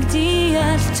 diffyg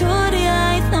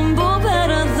dealltwriaeth am bob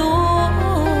er a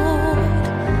ddod.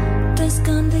 Does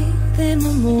ganddi ddim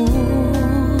y modd.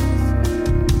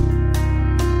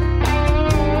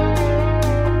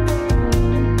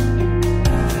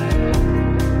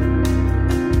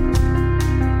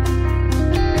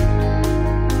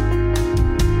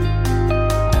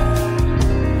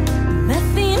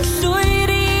 Methu'n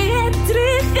llwyr i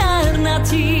edrych arna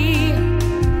ti,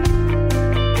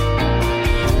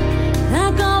 a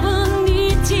gofyn i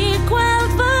ti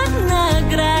gweld fy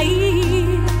nagrau.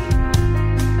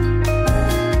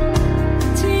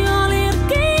 Tu ôl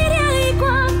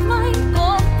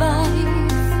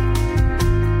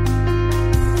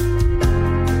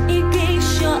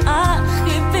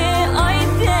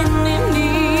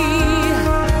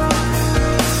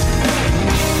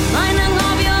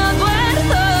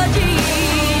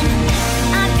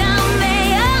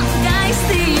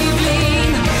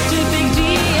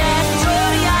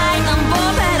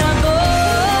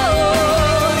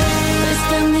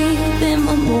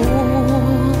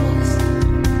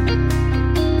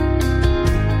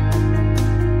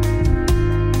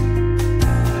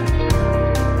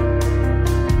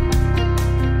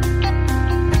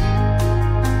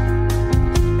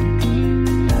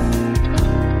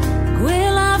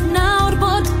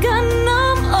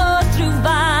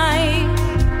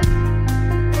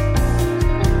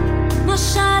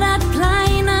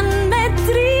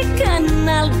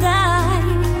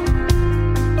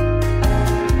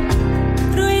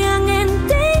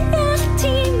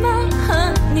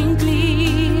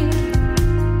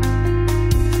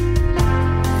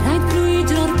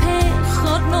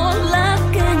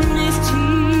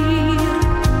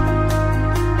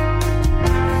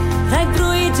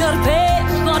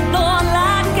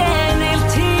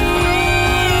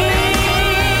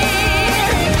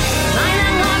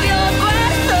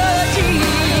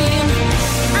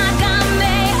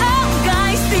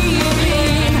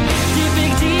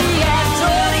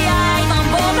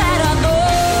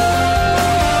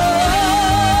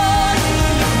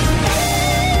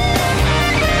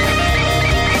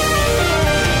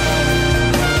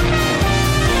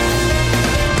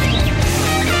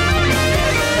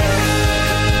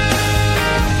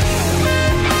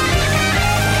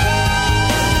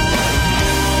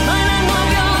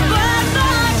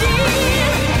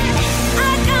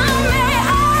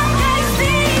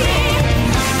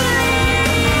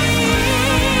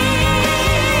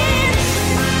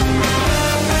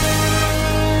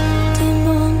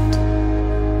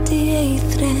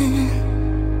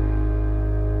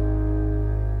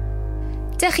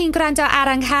Ydych chi'n gwrando ar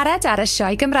Angharad ar y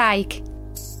sioe Gymraeg.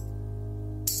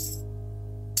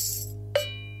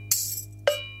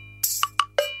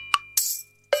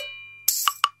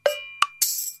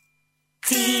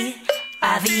 Ti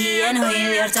a fi yn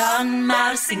hwylio'r don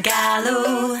mawr sy'n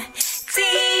galw ti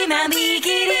mewn i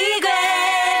gyd i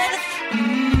gwedd.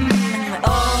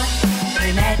 O,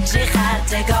 rwy'n edrych ar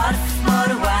dy gorff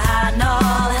mor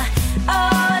wahanol. O,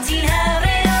 ti'n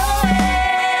hyfryd o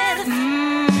wedd.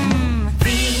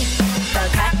 Fi fel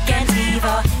cacen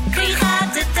tifo, grych ar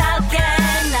dy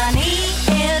dalgen. A ni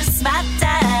i'r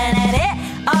smaten ere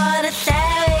o'r y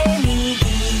llewn i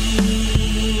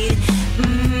gyd.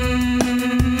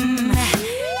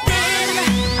 Dim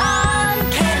ond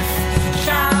cyrff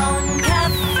llawn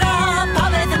cyffro,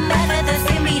 popeth yn meddwl does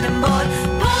dim byd yn bod.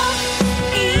 Pob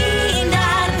un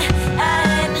darn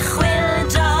yn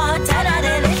chwildro, dyna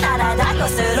dilyn ar a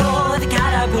dangos y rodd,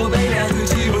 cara pob eiliad wyt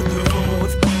ti fod y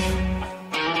rodd.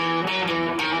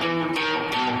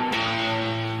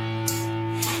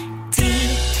 Ti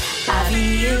a fi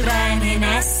yw brenin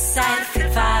nesaf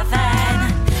ffurfafen,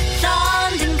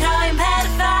 llond yn croen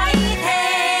perffaith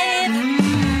hen.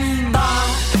 Bo,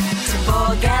 ti'n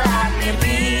bogel am i'r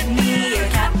byd ni yw'r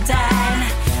capten,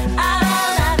 a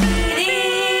fel na fydd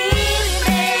i'r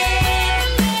neb.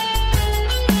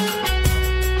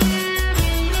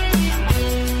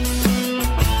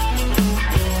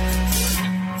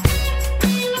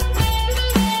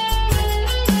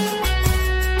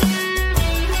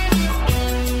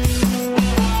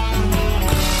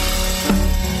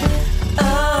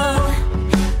 Oh,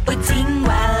 wyt ti'n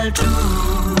gweld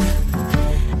drwg?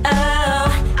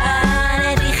 Oh, yn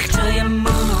edrych trwy y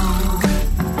mwg.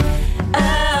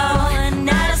 Oh,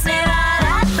 naros neb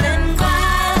arall yn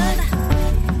gweld.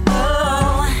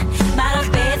 Oh, mae'r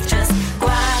holl beth jyst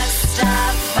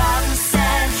gwastraff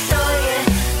amser llwyr.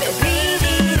 Fe fydd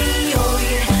iddi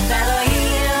hwyr, fel o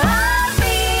hir o'r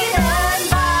byd yn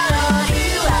barod i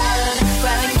weld.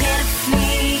 Gwelyn cyrff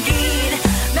ni gyd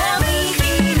mewn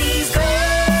bikinis gwyrdd.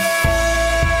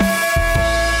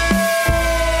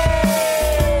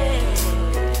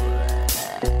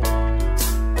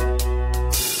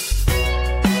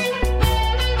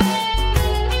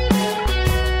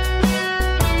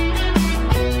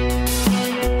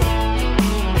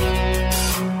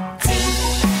 Ti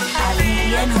a fi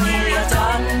yn hwylio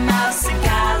don mawr sy'n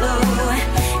galw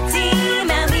ti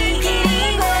mewn bikini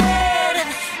gwyrdd.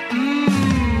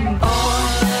 O,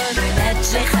 rwy'n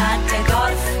edrych ar dy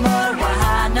gorff mor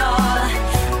wahanol.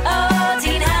 O,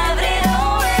 ti'n hyfryd o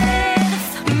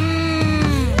wyrth.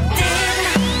 Dim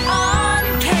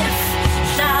ond cyrff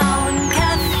llawn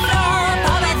cyffro,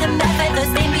 popeth yn meddwl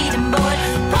does dim byd yn bod.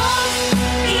 Pob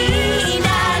un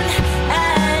darn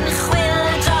yn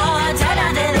chwildro, dyna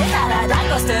dilyn ar a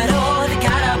dangos dy rodd,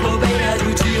 cara pob eiliad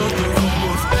wyt ti o dy rodd.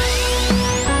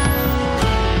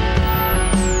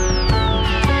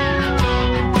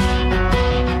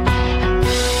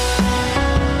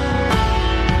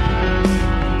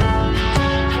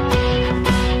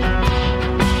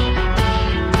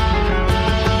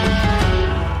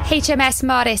 HMS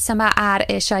Morris yma ar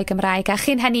y sioe Gymraeg a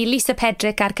chi'n hynny Lisa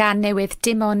Pedrick ar gan newydd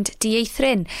Dim Ond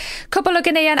Dieithrin. Cwbl o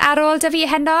ganeuon ar ôl da fi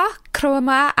heno, Crow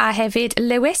yma a hefyd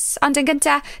Lewis, ond yn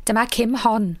gynta, dyma Kim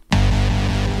Hon.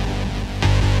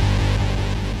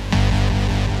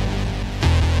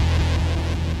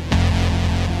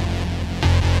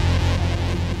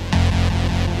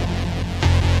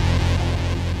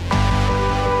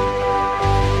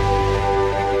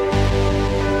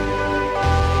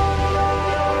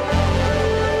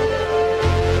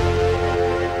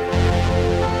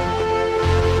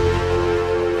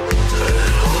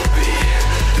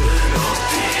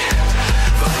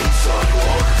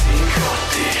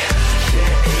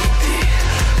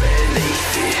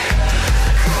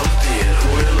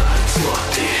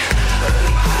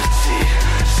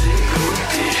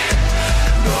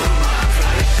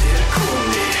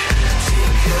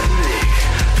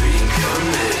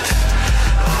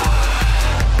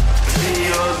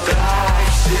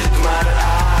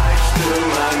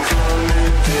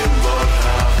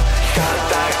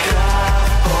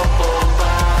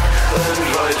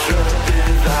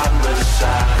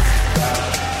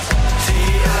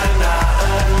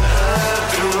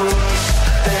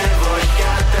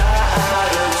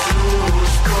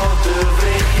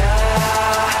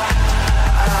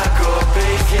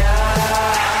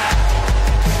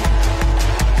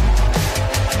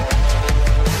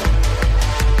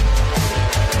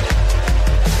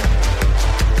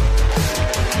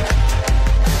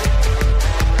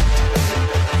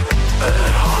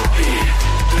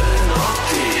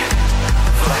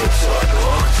 Faint o'r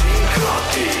gloch ti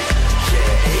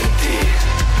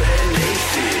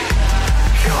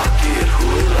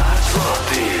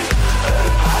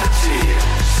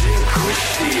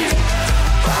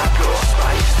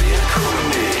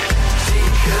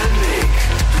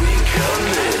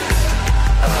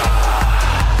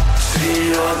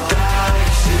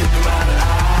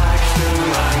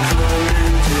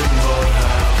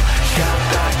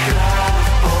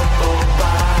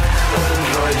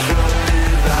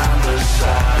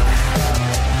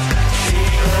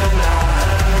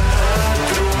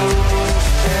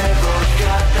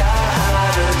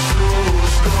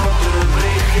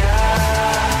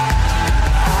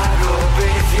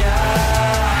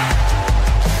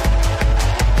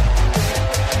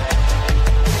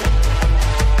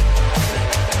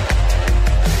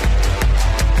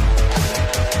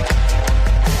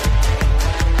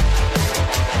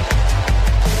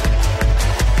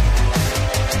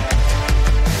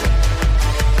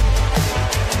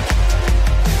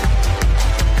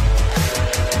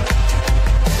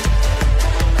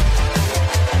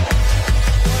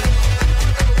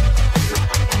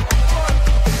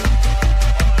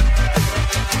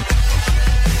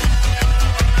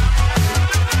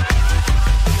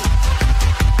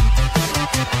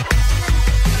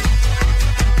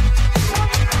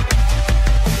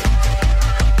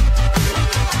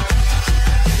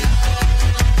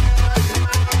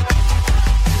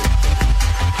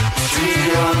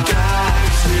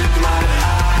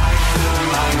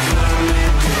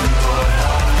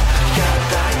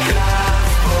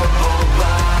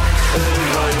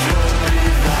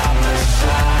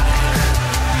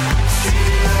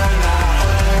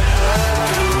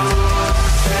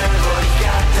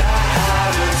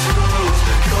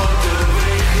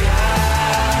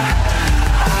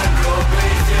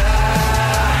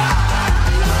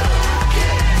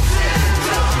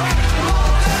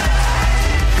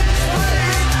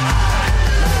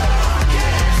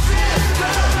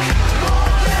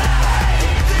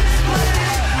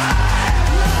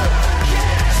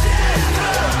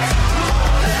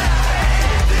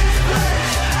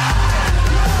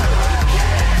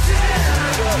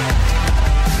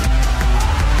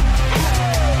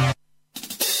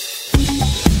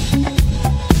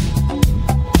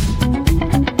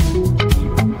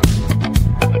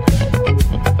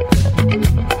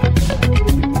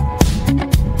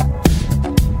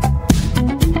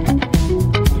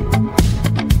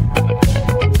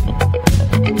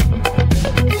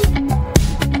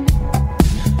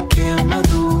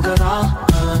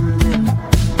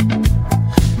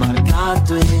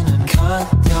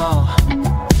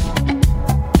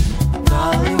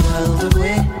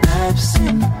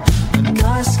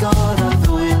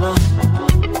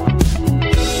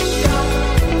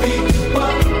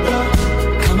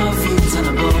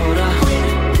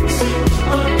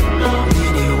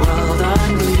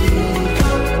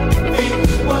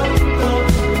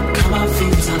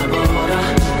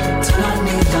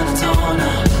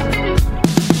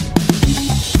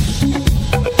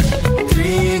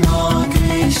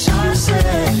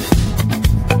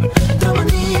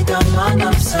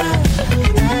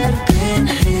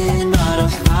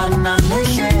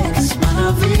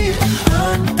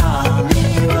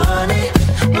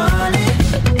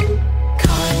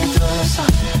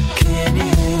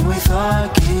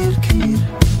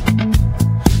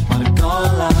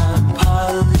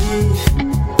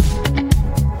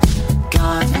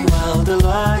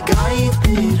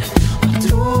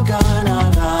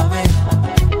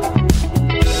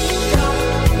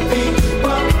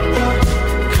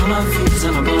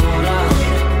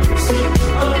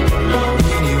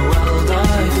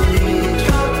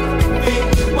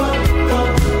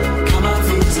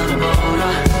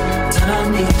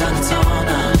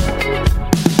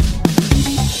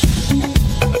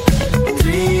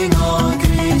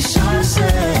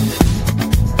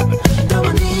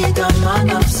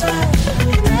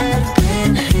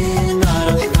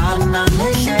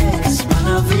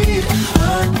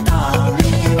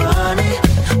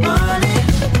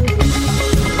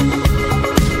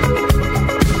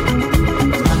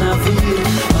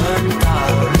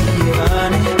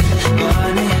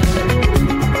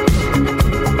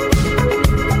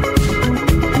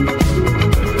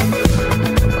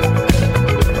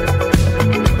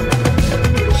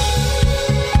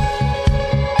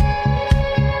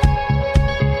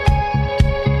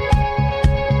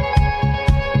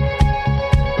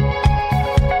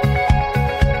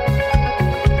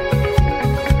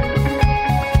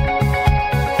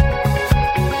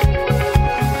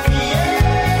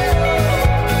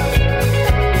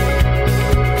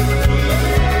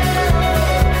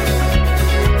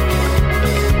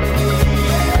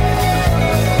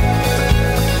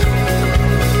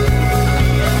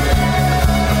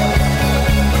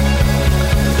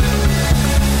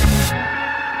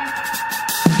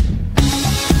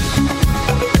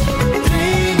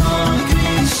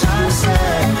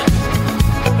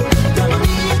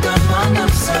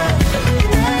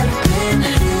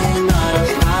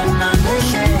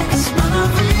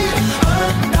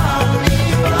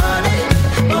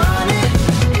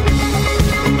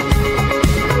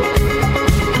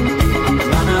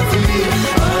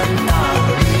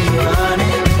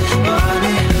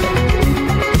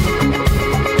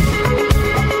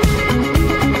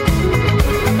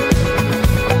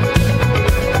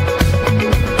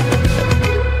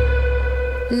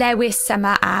dewis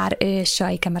yma ar y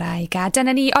sioe Gymraeg. A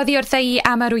dyna ni oddi wrtha i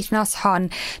am yr wythnos hon.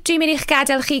 Dwi'n mynd i'ch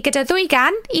gadael chi gyda 2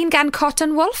 gan, un gan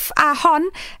Cotton Wolf a hon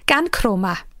gan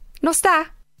Chroma. Nos da!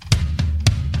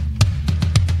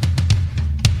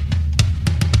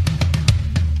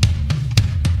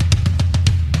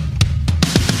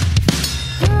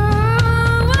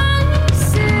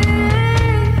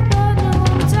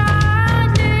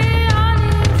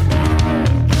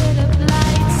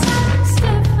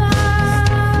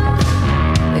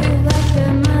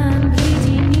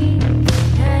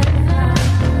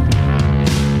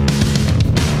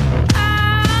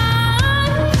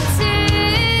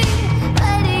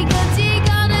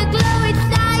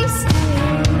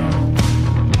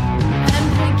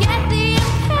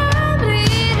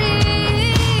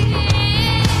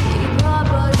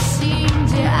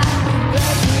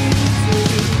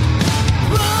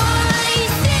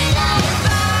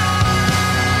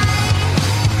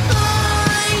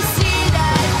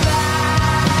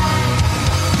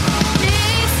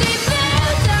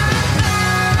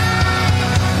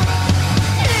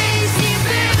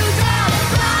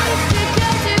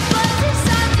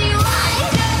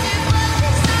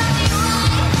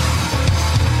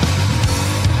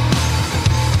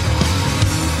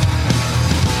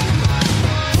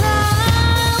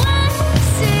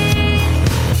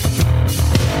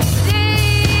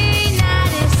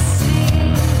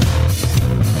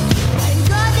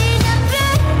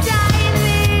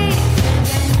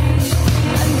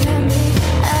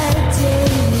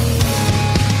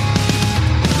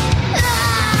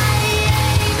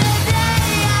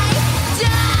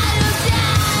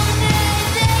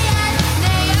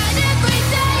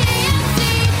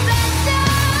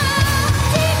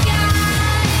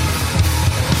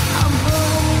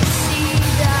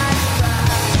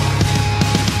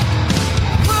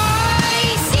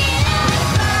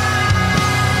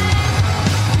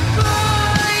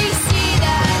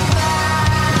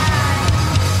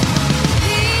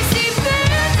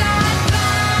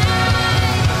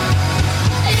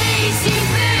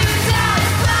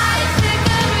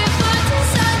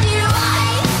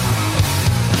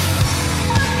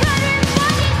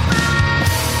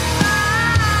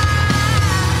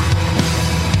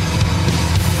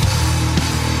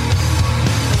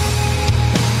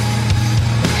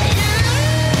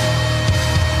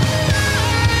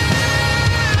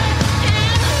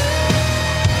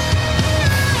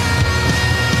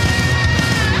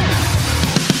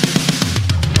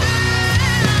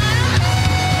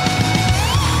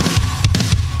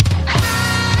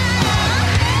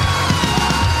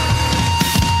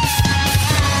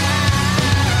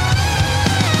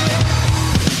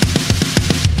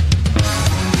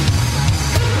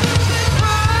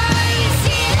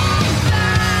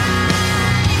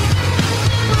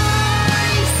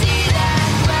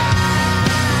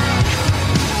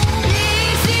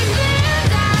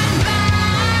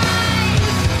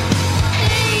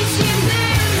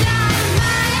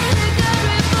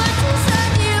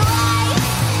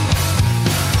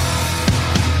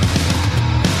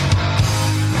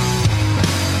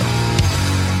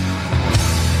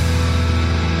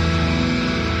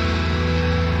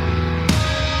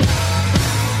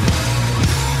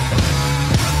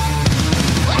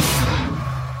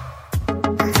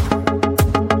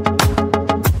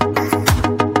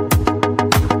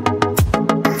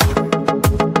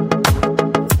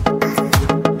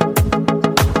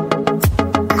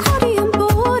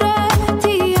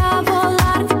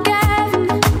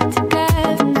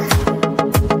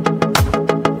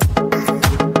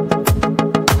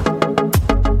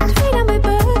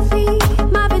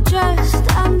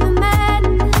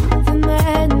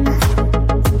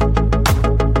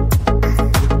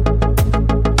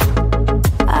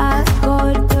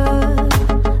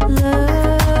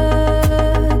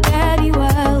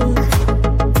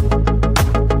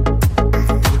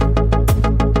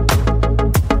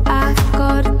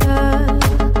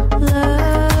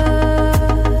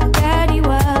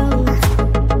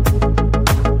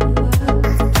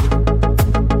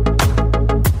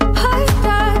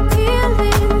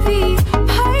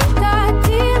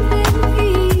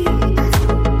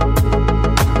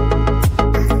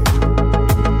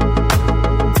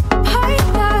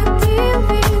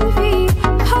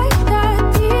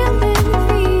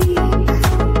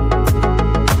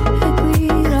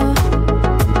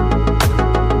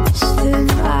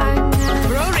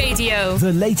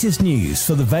 The latest news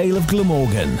for the Vale of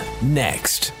Glamorgan,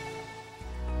 next.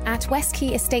 At West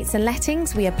Key Estates and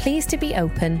Lettings, we are pleased to be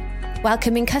open,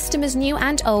 welcoming customers new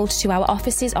and old to our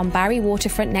offices on Barry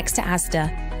Waterfront next to Asda.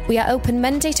 We are open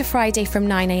Monday to Friday from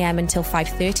 9am until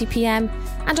 5:30pm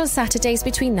and on Saturdays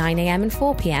between 9am and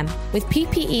 4pm, with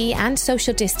PPE and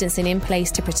social distancing in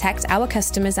place to protect our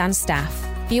customers and staff.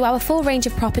 View our full range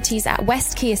of properties at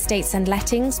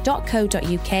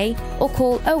westkeyestatesandlettings.co.uk or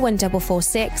call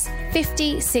 01446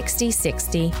 50 60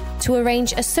 60 to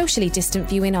arrange a socially distant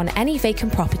viewing on any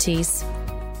vacant properties.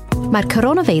 Mae'r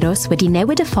coronavirus wedi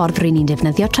newid y ffordd rydyn ni'n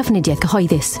defnyddio trafnidiaeth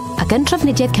cyhoeddus, ac yn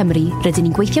Trafnidiaeth Cymru rydyn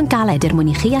ni'n gweithio'n galed er mwyn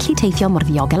i chi allu teithio mor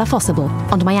ddiogel â phosibl,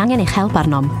 ond mae angen eich help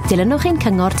arnom. Dilynwch ein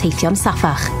cyngor teithio'n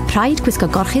saffach. Rhaid gwisgo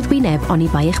gorchudd wyneb oni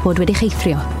bai eich bod wedi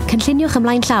cheithrio. Cynlluniwch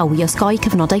ymlaen llaw i osgoi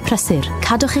cyfnodau prysur,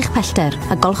 cadwch eich pellter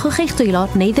a golchwch eich dwylo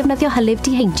neu ddefnyddio hylif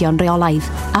diheintio'n reolaidd.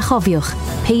 A chofiwch,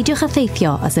 peidiwch â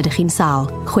theithio os ydych chi'n sâl.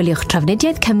 Chwiliwch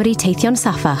Trafnidiaeth Cymru teithio'n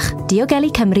saffach. Diogelu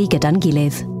Cymru gyda'n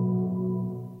gilydd.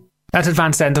 At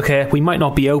Advanced Dental Care, we might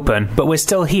not be open, but we're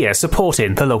still here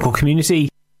supporting the local community.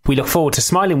 We look forward to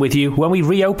smiling with you when we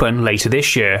reopen later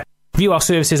this year. View our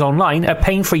services online at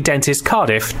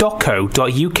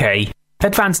painfreedentistcardiff.co.uk.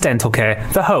 Advanced Dental Care,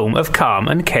 the home of calm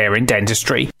and care in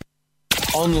dentistry.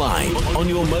 Online, on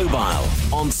your mobile,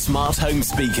 on smart home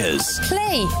speakers.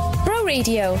 Play Bro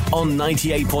Radio On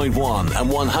 98.1 and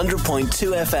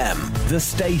 100.2 FM, the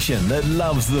station that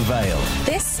loves the Vale.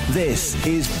 This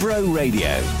is Bro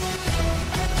Radio.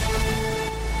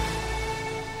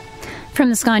 From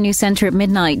the Sky News Centre at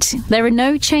midnight, there are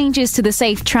no changes to the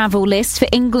safe travel list for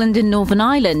England and Northern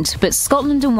Ireland, but Scotland and